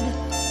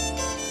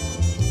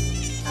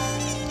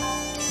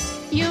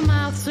 Your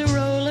mouth's a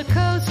roller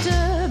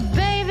coaster,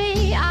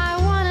 baby, I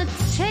wanna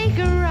take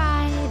a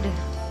ride.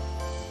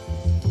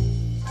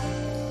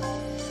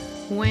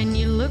 When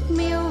you look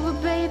me over,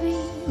 baby,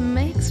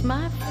 makes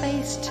my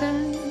face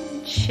turn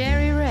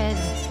cherry red.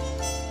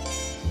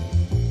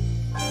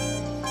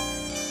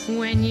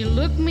 When you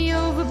look me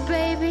over,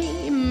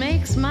 baby,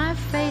 makes my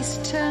face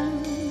turn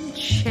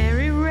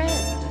cherry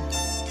red.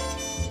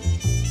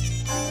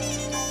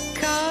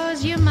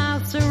 'Cause your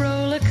mouth's a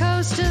roller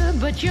coaster, coaster,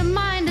 but your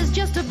mind is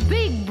just a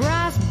big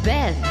brass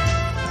bed.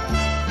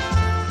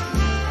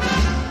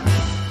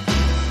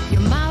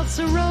 Your mouth's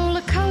a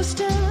roller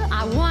coaster.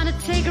 I want to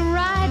take a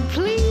ride.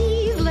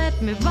 Please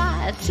let me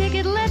buy a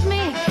ticket. Let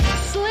me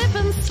slip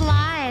and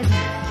slide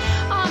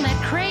on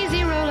that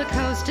crazy roller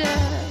coaster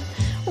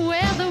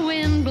where the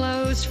wind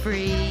blows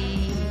free.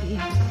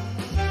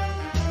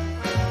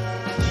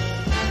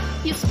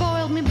 You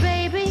spoiled me,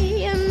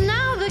 baby, and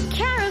now the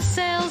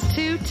carousel's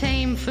too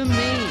tame for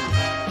me.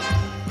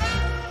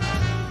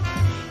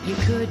 You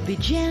could be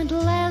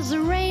gentle as a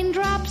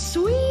raindrop,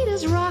 sweet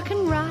as rock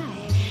and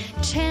rye,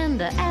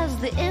 tender as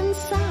the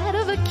inside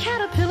of a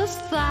caterpillar's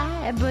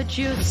thigh, but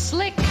you're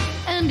slick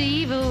and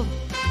evil,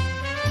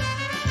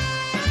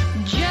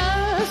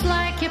 just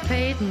like your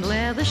patent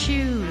leather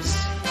shoes.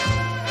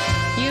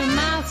 Your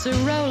mouth's a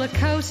roller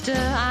coaster.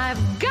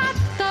 I've got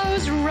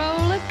those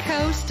roller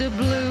coaster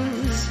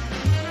blues.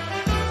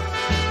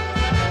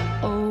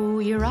 Oh,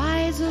 your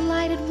eyes are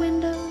lighted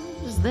windows.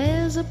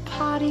 There's a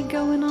party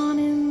going on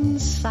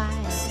inside.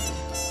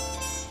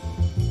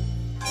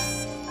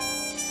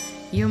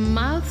 Your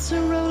mouth's a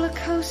roller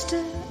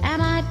coaster,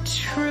 and I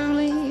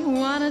truly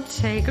want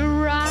to take a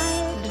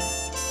ride.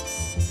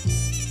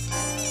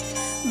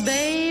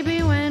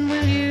 Baby, when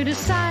will you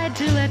decide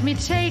to let me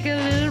take a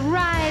little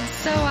ride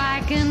so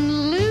I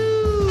can lose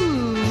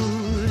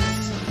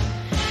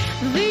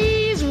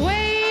these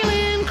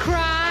wailing,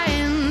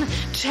 crying,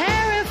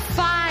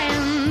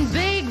 terrifying,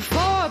 big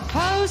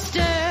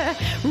four-poster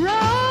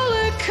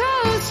roller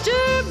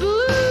coaster blues?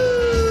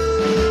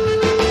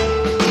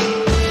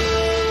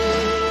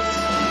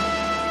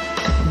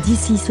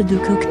 D'ici ce de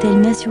Cocktail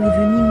Nation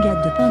Evening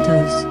at the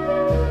Penthouse.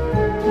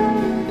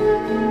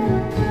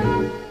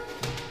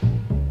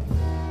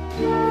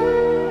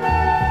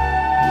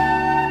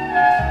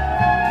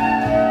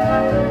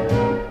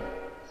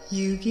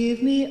 You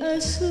give me a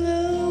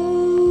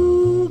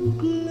slow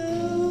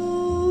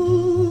glow,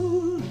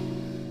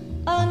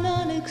 an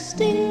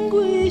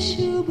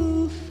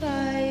unextinguishable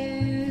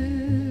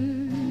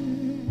fire,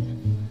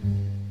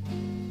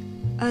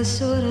 a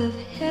sort of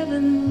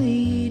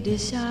heavenly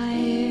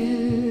desire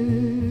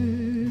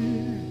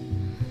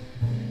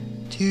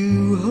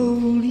to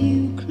hold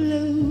you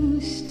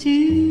close to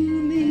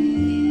me.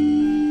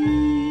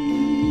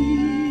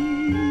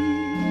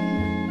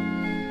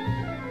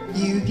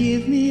 You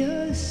give me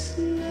a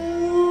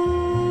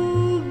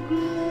slow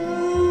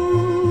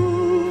glow,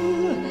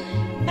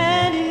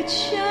 and it's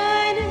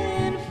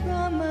shining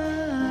from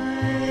my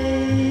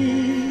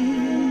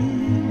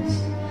eyes.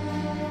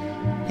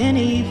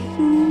 Any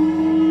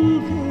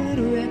fool could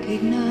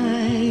recognize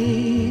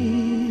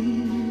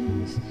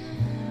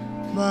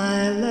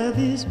my love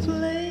is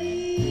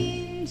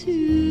plain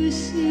to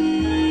see.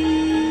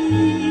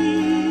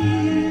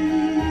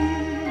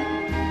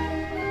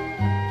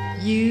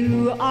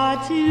 You are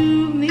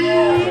to me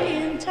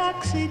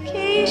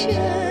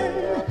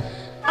intoxication.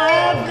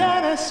 I've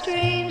got a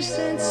strange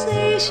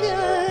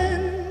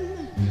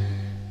sensation.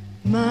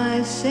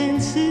 My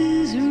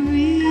senses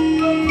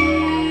reel.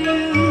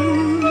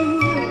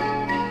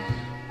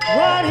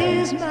 What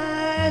is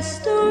my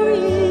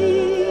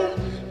story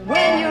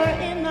when you're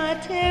in my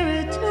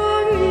territory?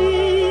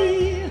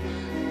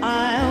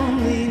 I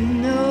only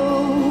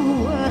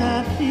know what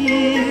I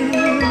feel.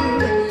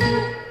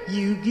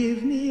 You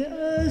give me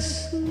a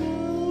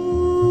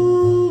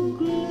slow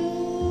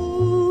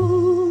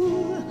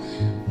glow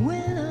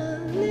when our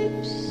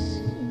lips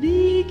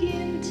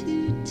begin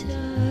to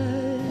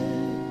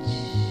touch.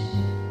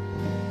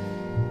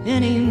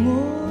 Any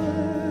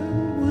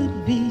more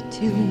would be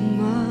too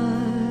much.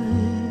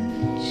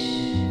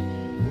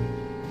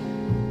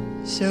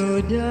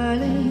 So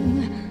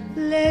darling,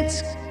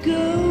 let's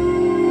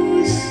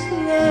go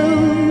slow.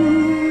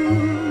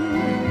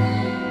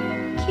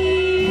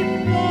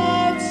 Keep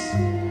that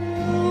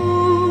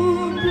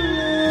slow glow.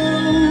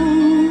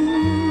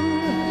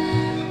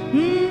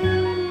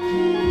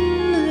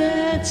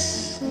 That's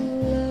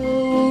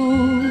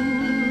slow,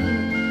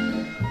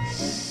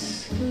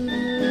 slow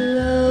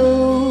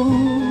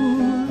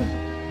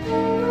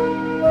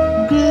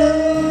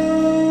glow.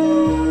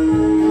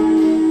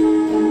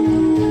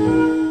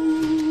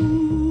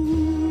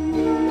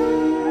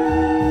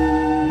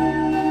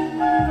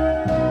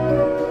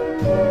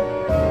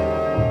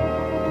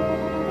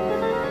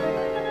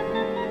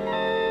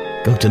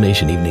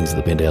 Nation Evenings at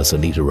the Penthouse,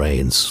 Anita Ray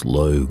and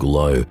Slow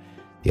Glow,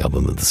 the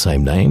album of the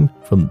same name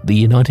from the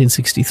year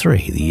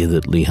 1963, the year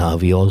that Lee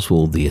Harvey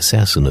Oswald, the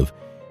assassin of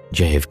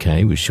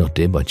JFK, was shot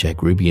dead by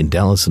Jack Ruby in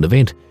Dallas, an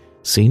event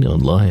seen on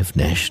live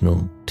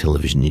national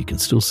television. You can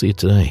still see it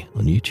today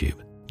on YouTube.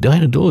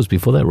 Diana Dawes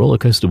before that, Roller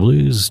Coaster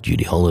Blues,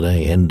 Judy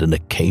Holliday and An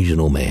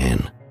Occasional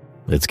Man.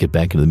 Let's get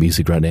back into the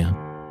music right now.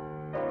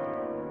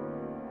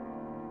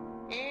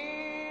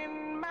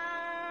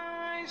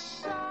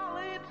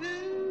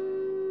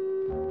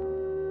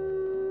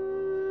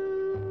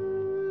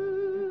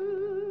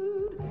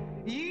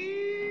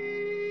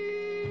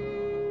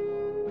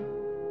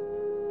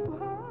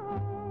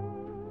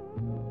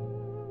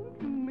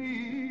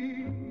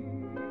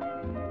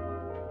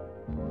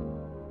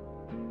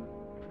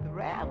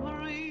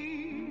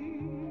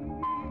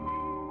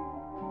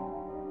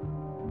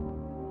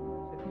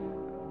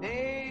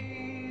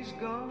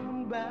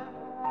 by.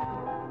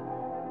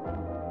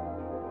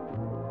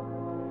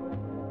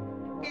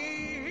 In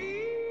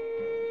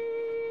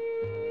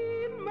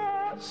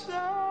my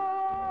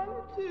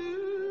solitude,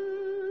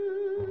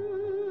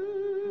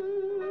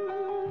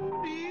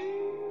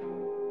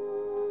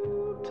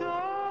 you turned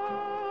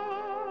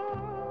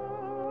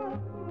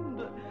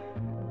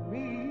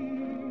me.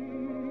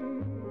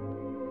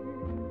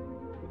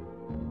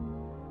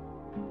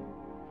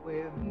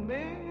 With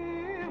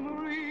memories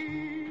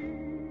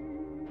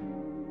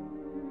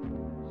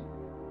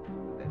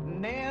that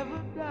never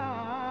die.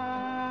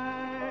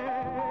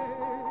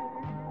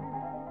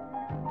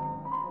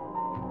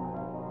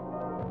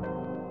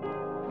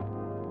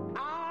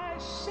 I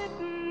sit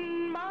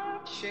in my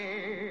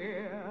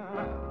chair,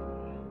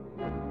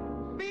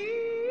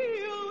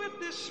 filled with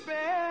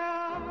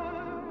despair.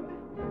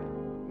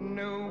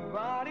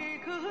 Nobody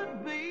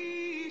could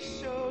be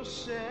so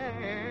sad.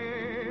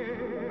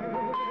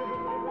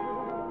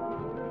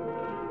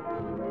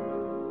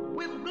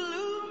 With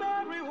gloom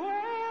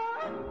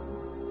everywhere,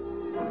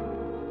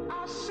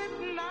 I sit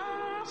and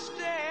I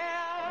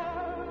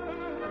stare.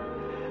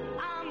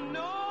 I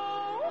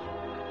know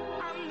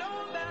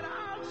that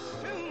I'll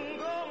soon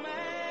go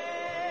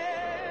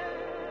mad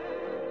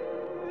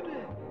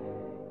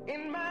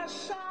in my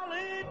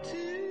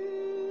solitude.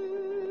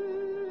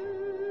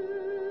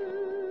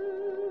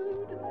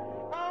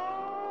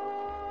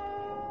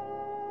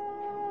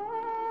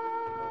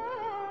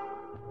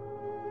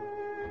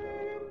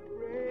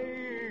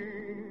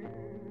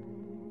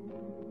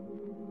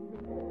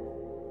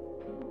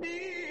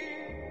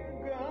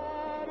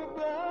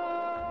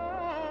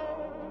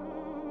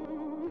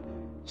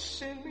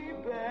 Send me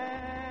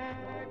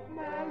back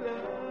my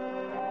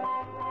love.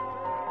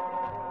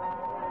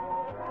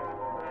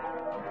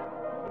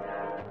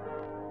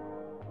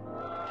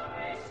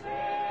 I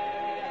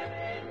sit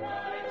in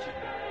my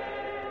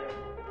chair,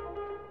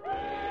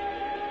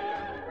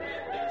 filled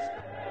with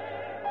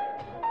despair.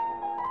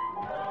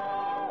 No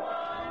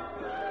one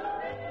could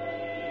be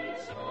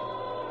so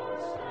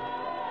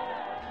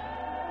sad.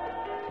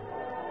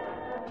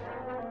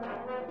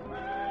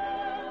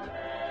 World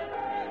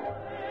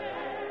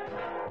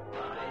everywhere, I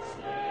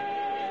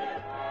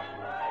sit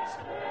and I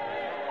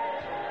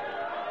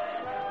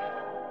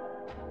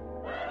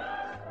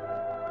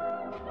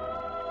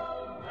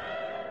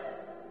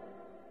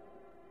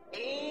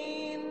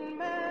in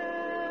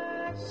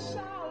my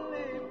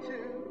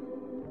solitude,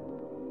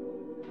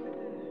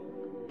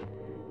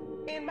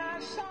 in my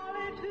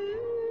solitude,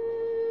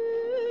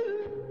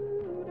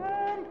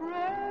 I'm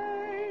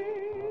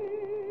praying,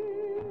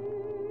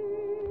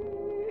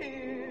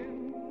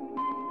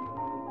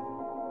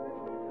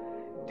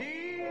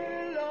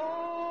 dear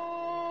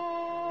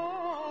Lord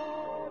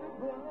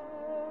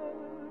above,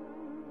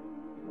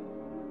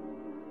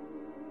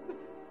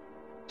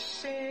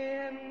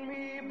 send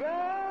me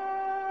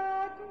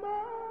back my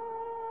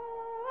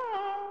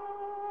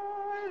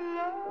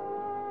love.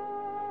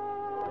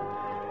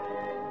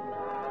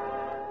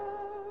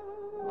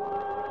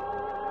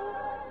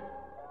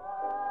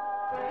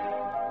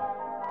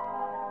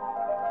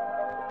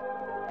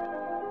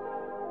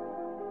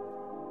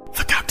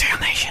 The Cocktail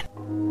Nation.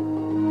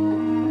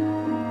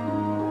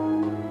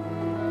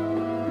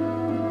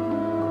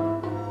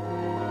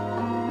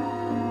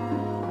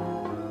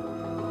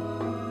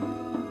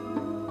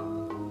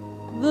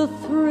 The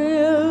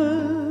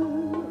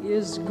thrill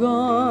is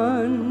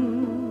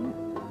gone.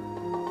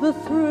 The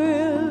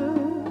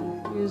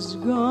thrill is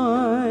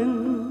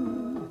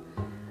gone.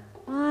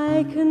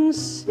 I can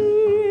see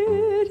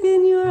it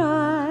in your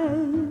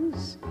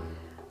eyes.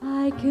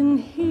 I can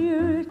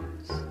hear it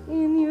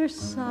in your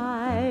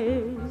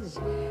sighs.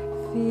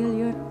 Feel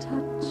your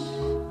touch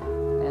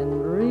and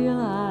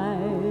realize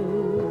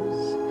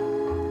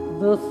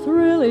the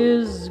thrill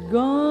is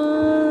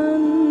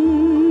gone.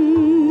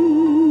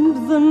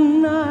 The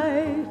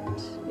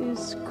night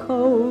is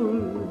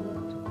cold,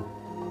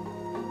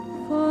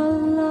 for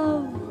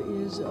love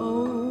is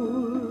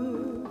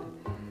old.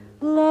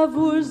 Love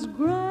was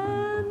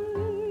grand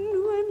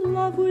when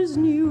love was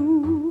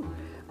new.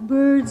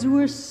 Birds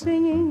were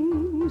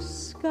singing,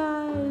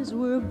 skies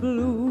were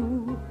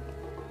blue.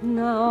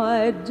 Now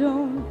I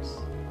don't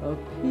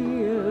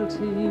appeal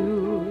to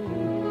you.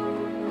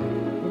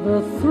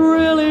 The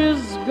thrill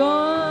is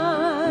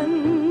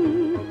gone.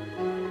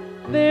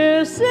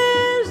 This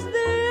is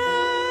the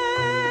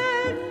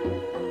end.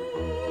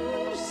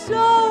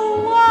 So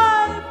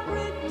why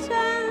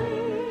pretend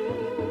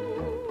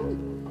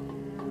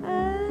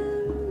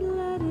and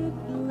let it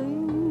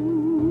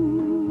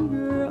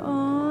linger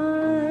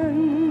on?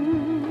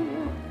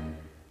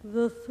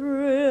 The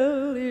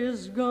thrill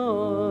is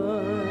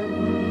gone.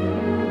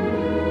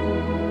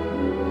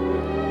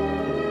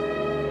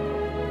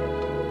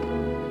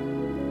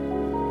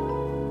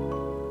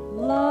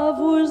 Love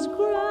was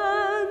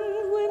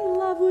grand when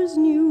love was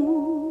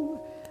new.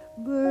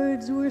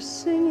 Birds were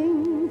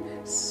singing,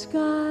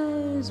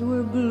 skies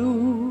were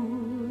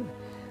blue.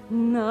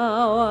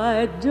 Now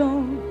I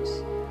don't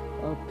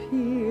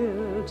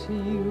appeal to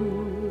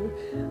you.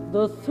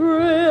 The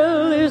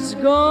thrill is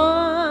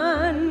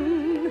gone.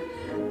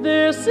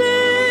 This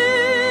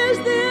is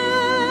the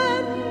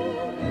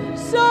end,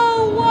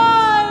 so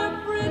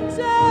why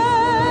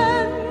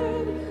pretend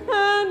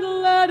and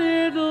let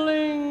it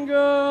linger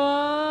on?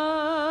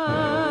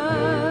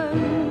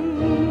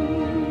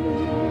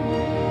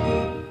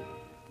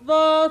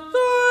 The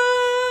thrill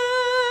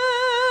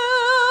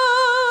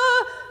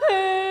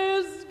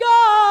is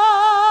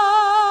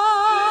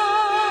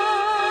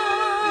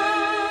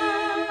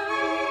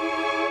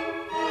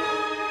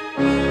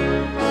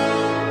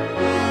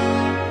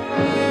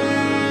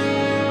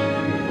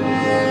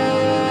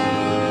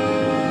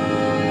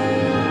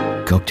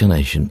Cocktail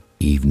Nation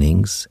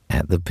evenings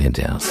at the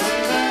Penthouse.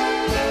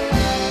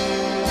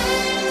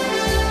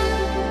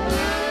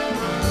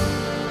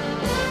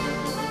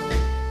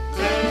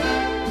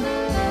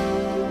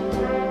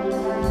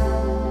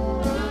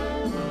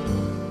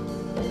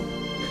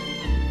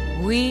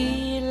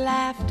 We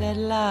laughed at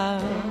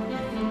love,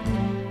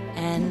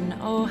 and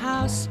oh,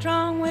 how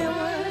strong we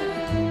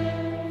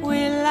were.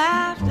 We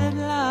laughed at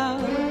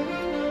love,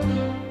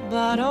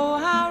 but oh,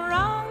 how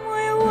wrong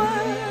we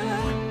were.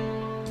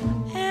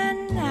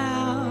 And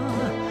now,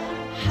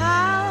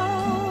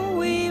 how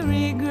we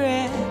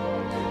regret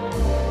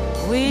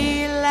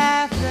we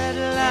laughed at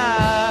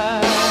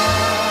love.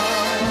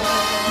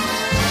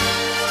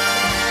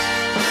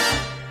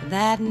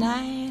 That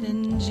night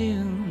in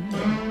June,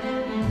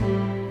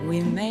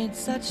 we made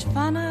such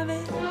fun of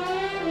it,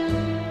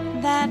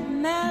 that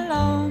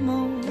mellow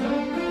moon.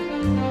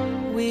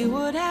 We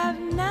would have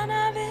none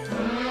of it,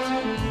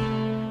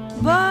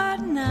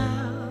 but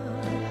now,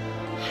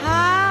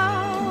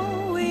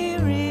 how we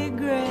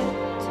regret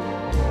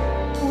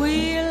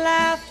we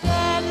laughed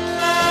at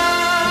love.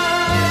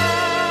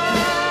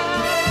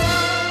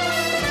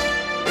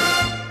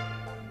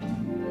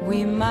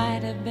 We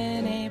might have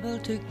been able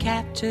to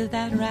capture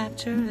that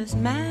rapturous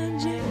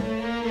magic,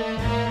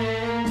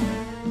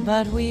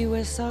 but we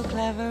were so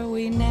clever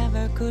we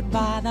never could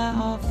bother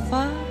or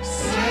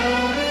fuss.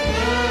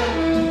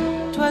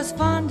 'Twas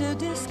fun to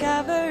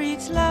discover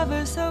each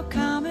lover so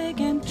comic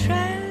and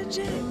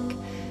tragic,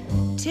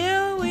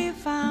 till we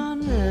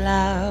found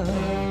love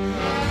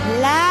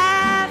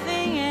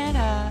laughing at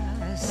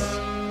us.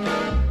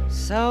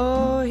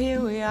 So here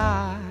we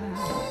are,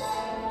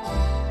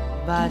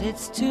 but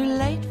it's too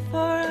late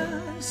for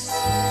us.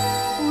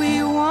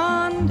 We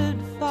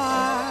wandered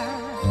far,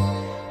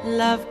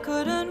 love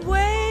couldn't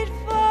wait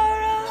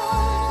for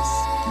us,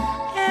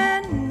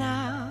 and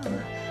now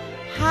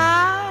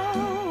how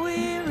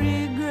we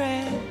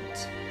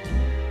regret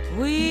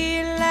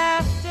we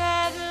laughed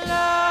at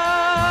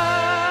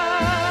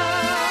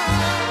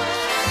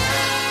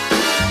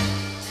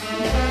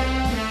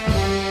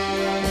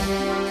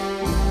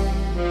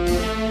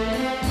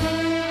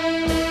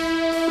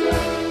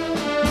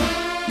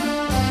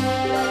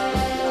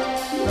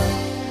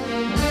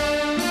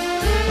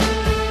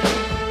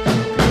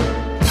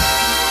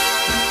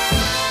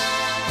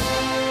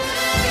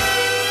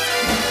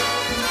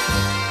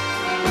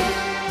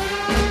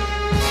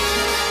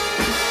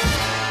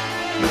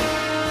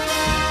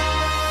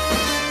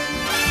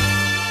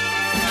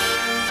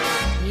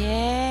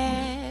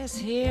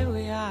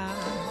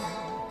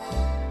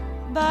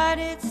but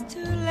it's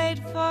too late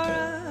for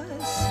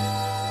us.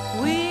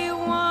 We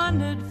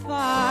wandered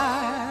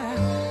far,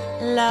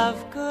 love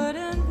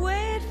couldn't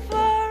wait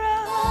for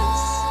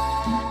us,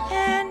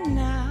 and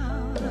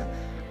now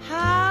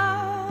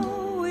how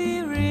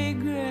we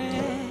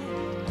regret.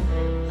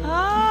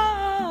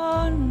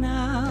 Oh,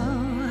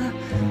 now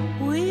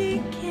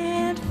we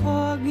can't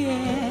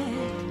forget.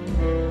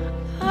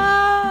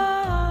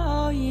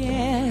 Oh,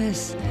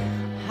 yes,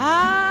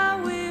 how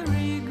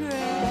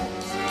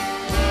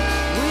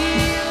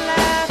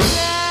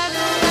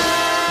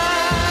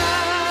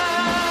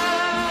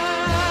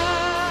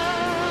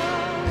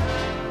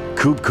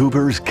Coop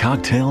Cooper's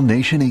Cocktail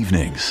Nation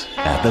evenings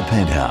at the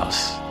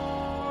Penthouse.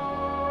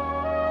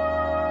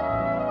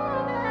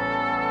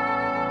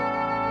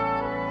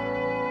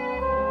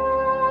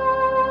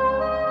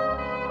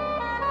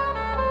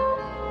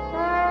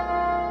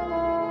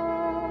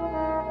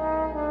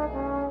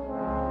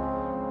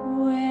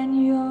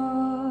 when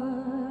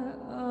you're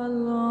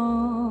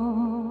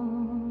alone.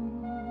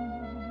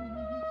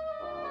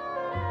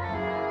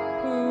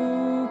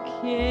 Who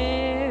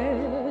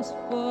cares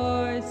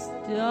for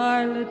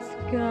starlit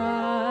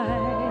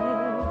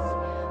skies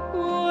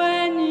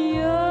when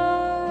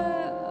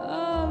you're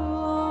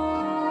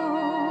alone?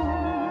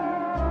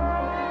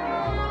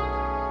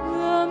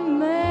 The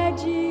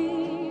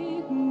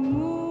magic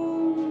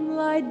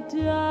moonlight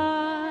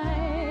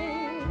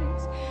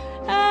dies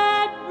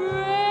at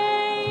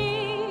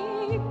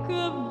break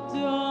of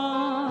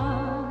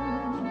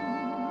dawn.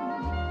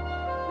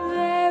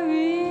 There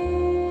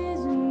is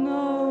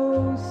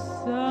no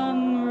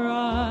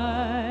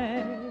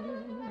sunrise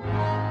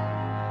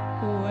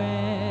when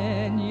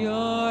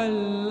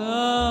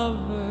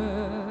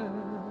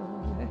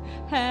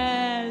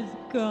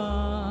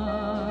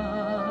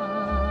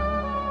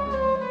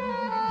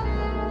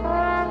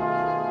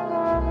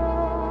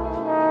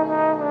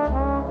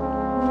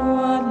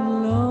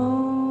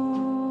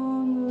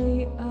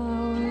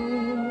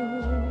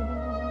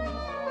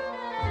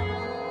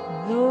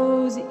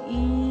those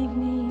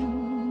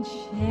evening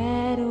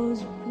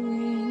shadows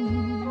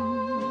bring.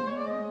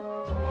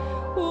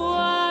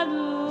 What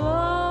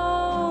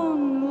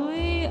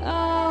lonely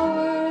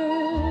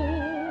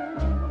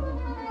hours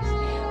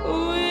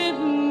with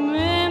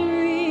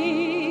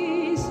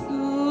memories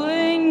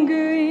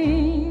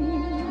lingering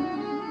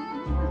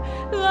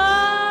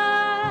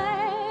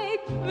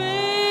like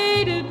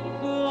faded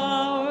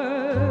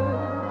flowers.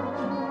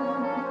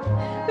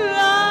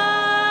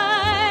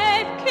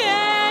 Life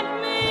can't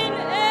mean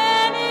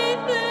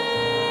anything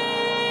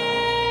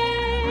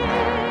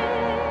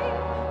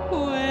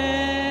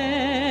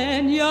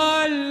when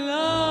your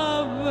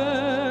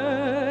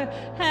lover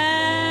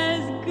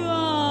has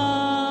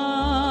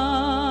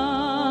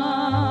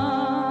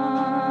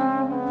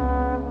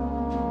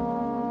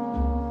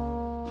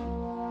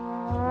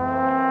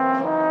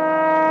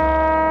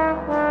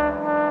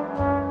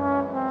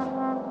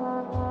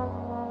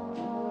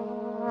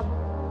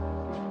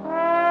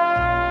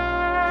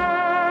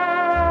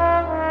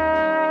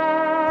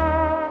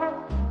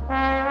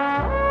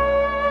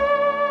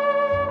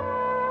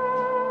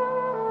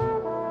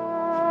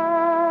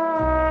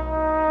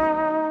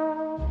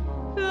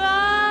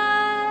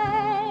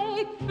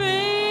like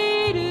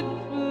faded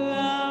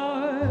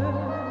flowers.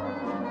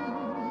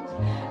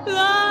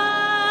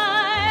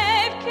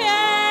 Life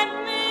can't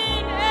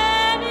mean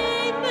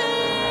anything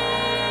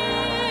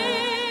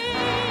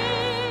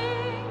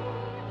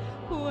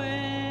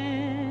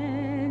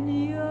when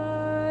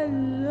your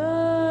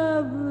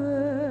lover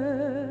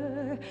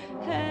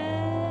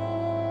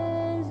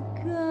has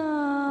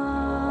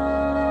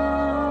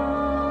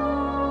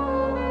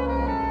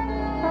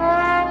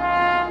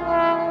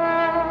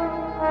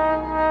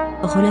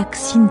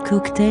Relaxing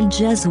Cocktail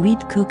Jazz with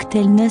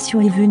Cocktail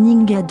Nation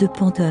Evening at the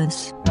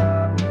Penthouse.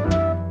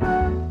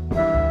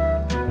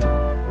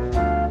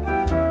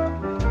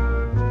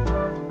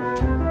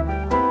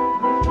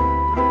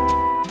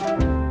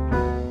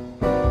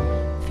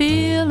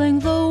 Feeling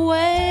the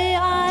way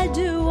I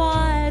do,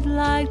 I'd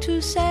like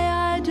to say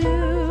I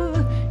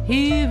do,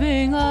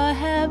 heaving a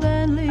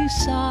heavenly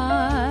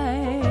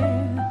sigh.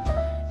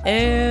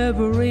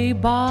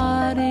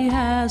 Everybody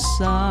has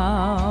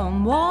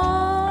someone.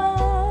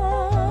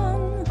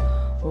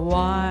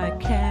 Why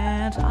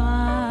can't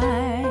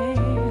I?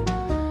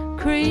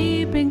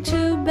 Creeping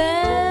to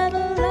bed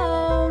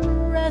alone,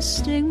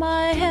 resting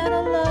my head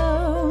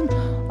alone,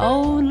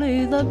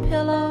 only the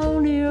pillow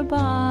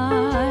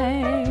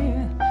nearby.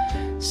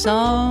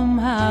 Some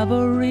have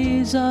a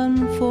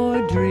reason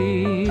for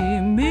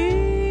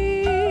dreaming.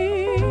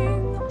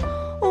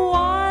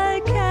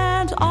 Why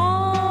can't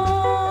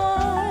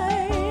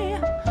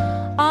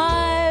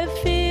I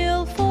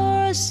feel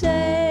forsaken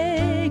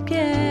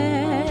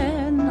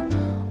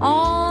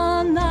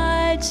on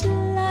nights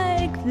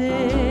like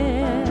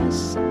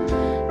this.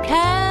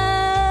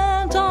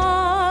 Can't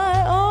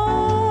I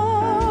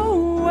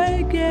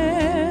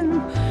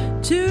awaken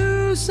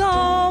to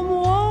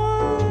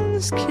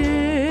someone's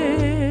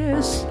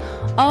kiss?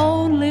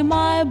 Only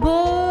my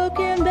book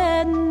in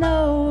bed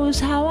knows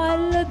how I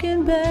look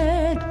in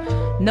bed.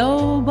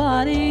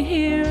 Nobody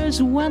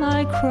hears when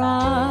I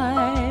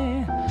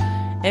cry.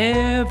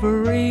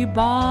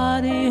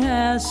 Everybody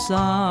has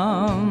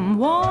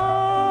someone.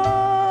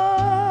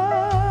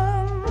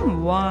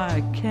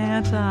 Why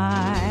can't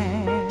I?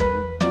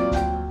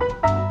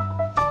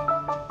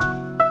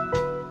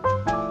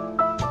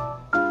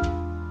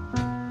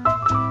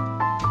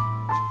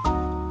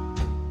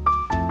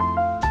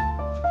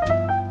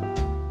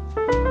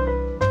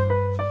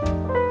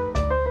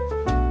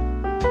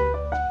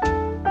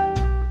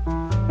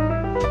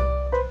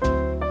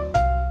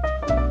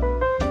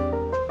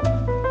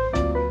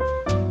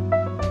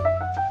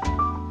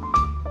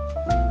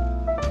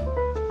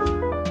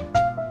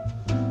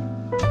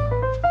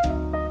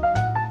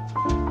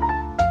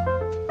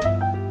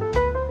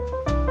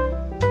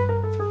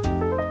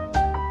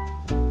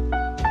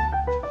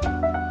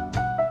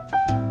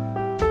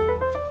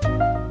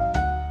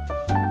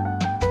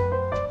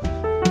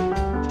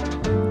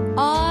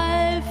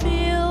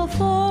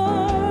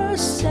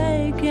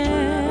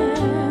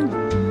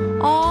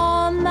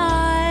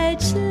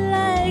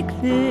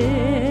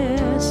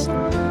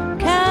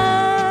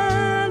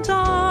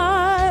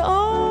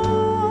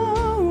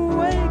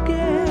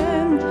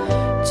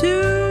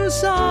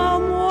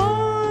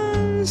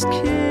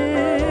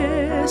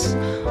 Kiss.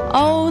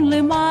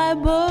 Only my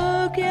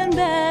book in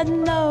bed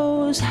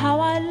knows how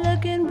I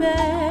look in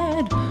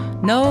bed.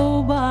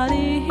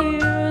 Nobody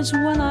hears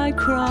when I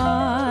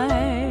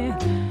cry.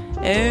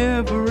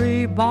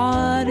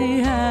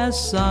 Everybody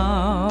has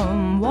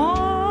someone.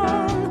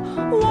 Why,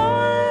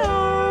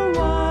 oh,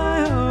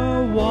 why,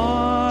 oh,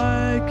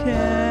 why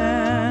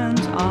can't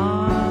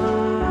I?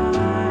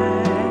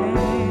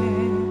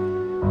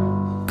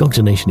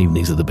 Cocktail Nation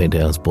evenings at the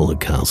Penthouse, Paul and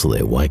Castle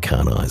there. Why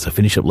can't I? So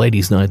finish up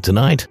ladies' night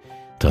tonight.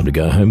 Time to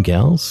go home,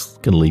 gals.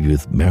 Gonna leave you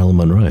with Marilyn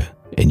Monroe,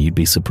 and you'd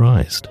be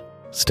surprised.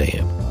 Stay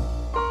up.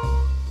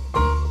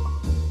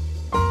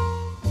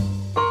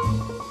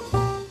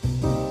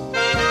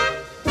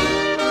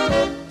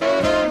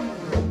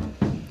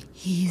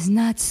 He's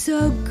not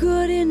so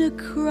good in a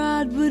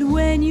crowd, but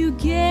when you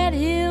get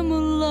him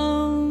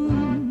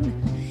alone,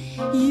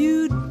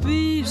 you'd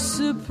be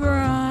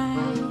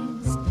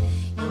surprised.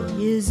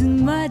 He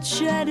isn't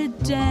much at a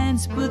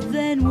dance, but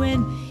then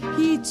when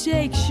he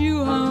takes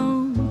you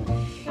home,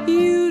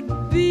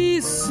 you'd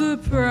be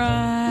surprised.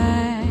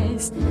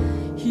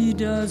 He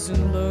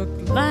doesn't look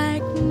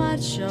like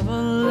much of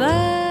a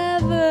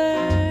lover.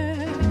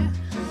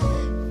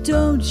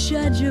 Don't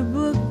judge a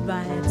book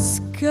by its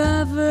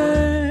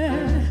cover.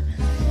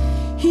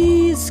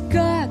 He's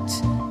got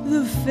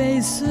the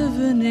face of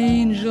an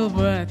angel,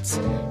 but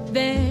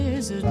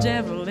there's a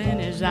devil in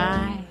his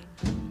eye.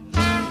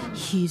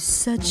 He's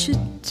such a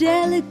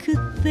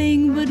delicate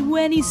thing, but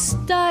when he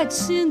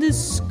starts in the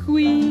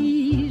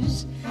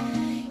squeeze,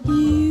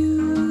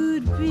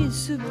 you'd be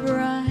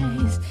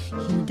surprised.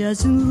 He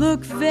doesn't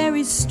look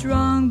very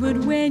strong,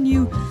 but when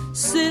you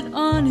sit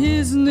on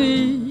his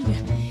knee,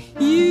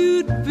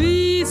 you'd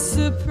be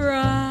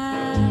surprised.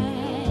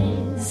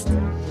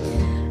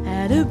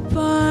 At a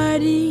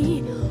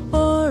party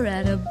or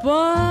at a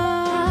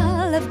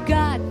ball, I've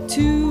got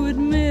to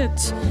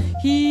admit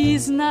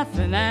he's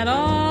nothing at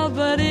all,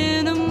 but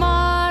in a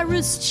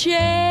Morris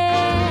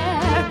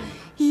chair,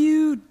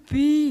 you'd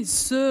be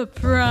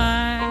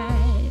surprised.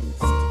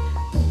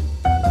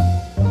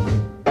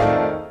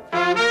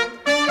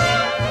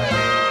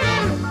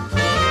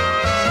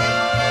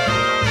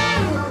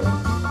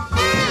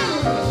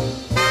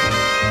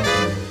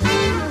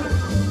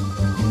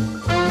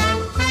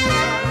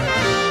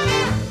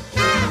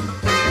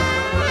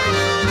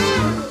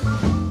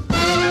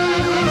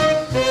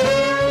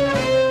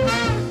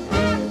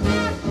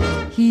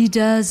 He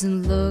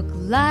doesn't look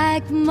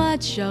like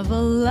much of a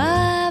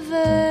lover.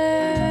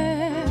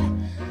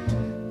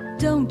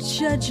 Don't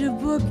judge a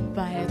book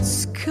by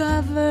its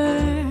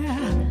cover,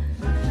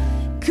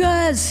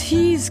 'cause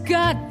he's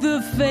got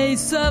the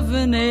face of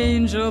an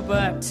angel,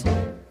 but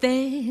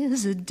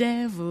there's a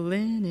devil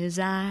in his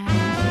eye.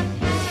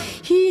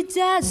 He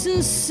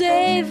doesn't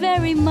say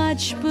very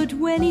much, but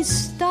when he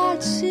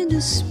starts in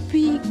to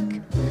speak,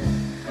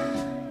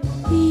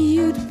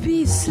 you'd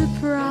be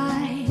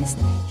surprised.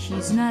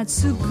 He's not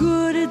so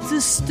good at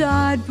the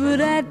start, but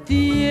at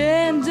the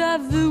end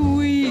of the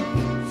week,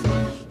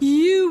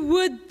 you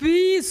would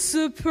be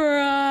surprised.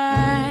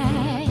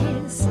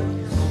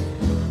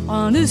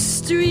 On a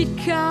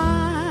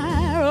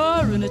streetcar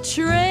or in a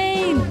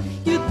train,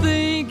 you'd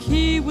think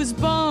he was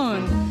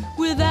born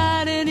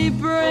without any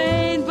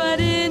brain, but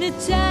in a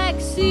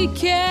taxi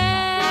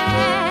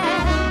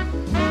cab,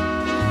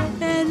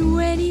 and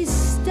when he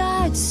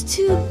starts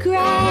to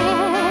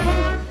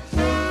grab,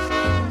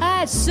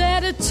 I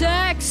said a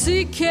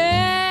taxi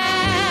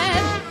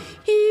cab,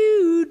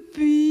 you'd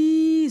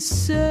be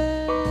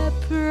surprised.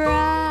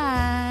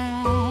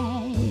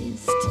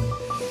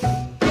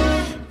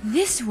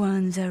 This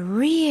one's a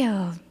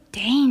real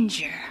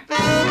danger.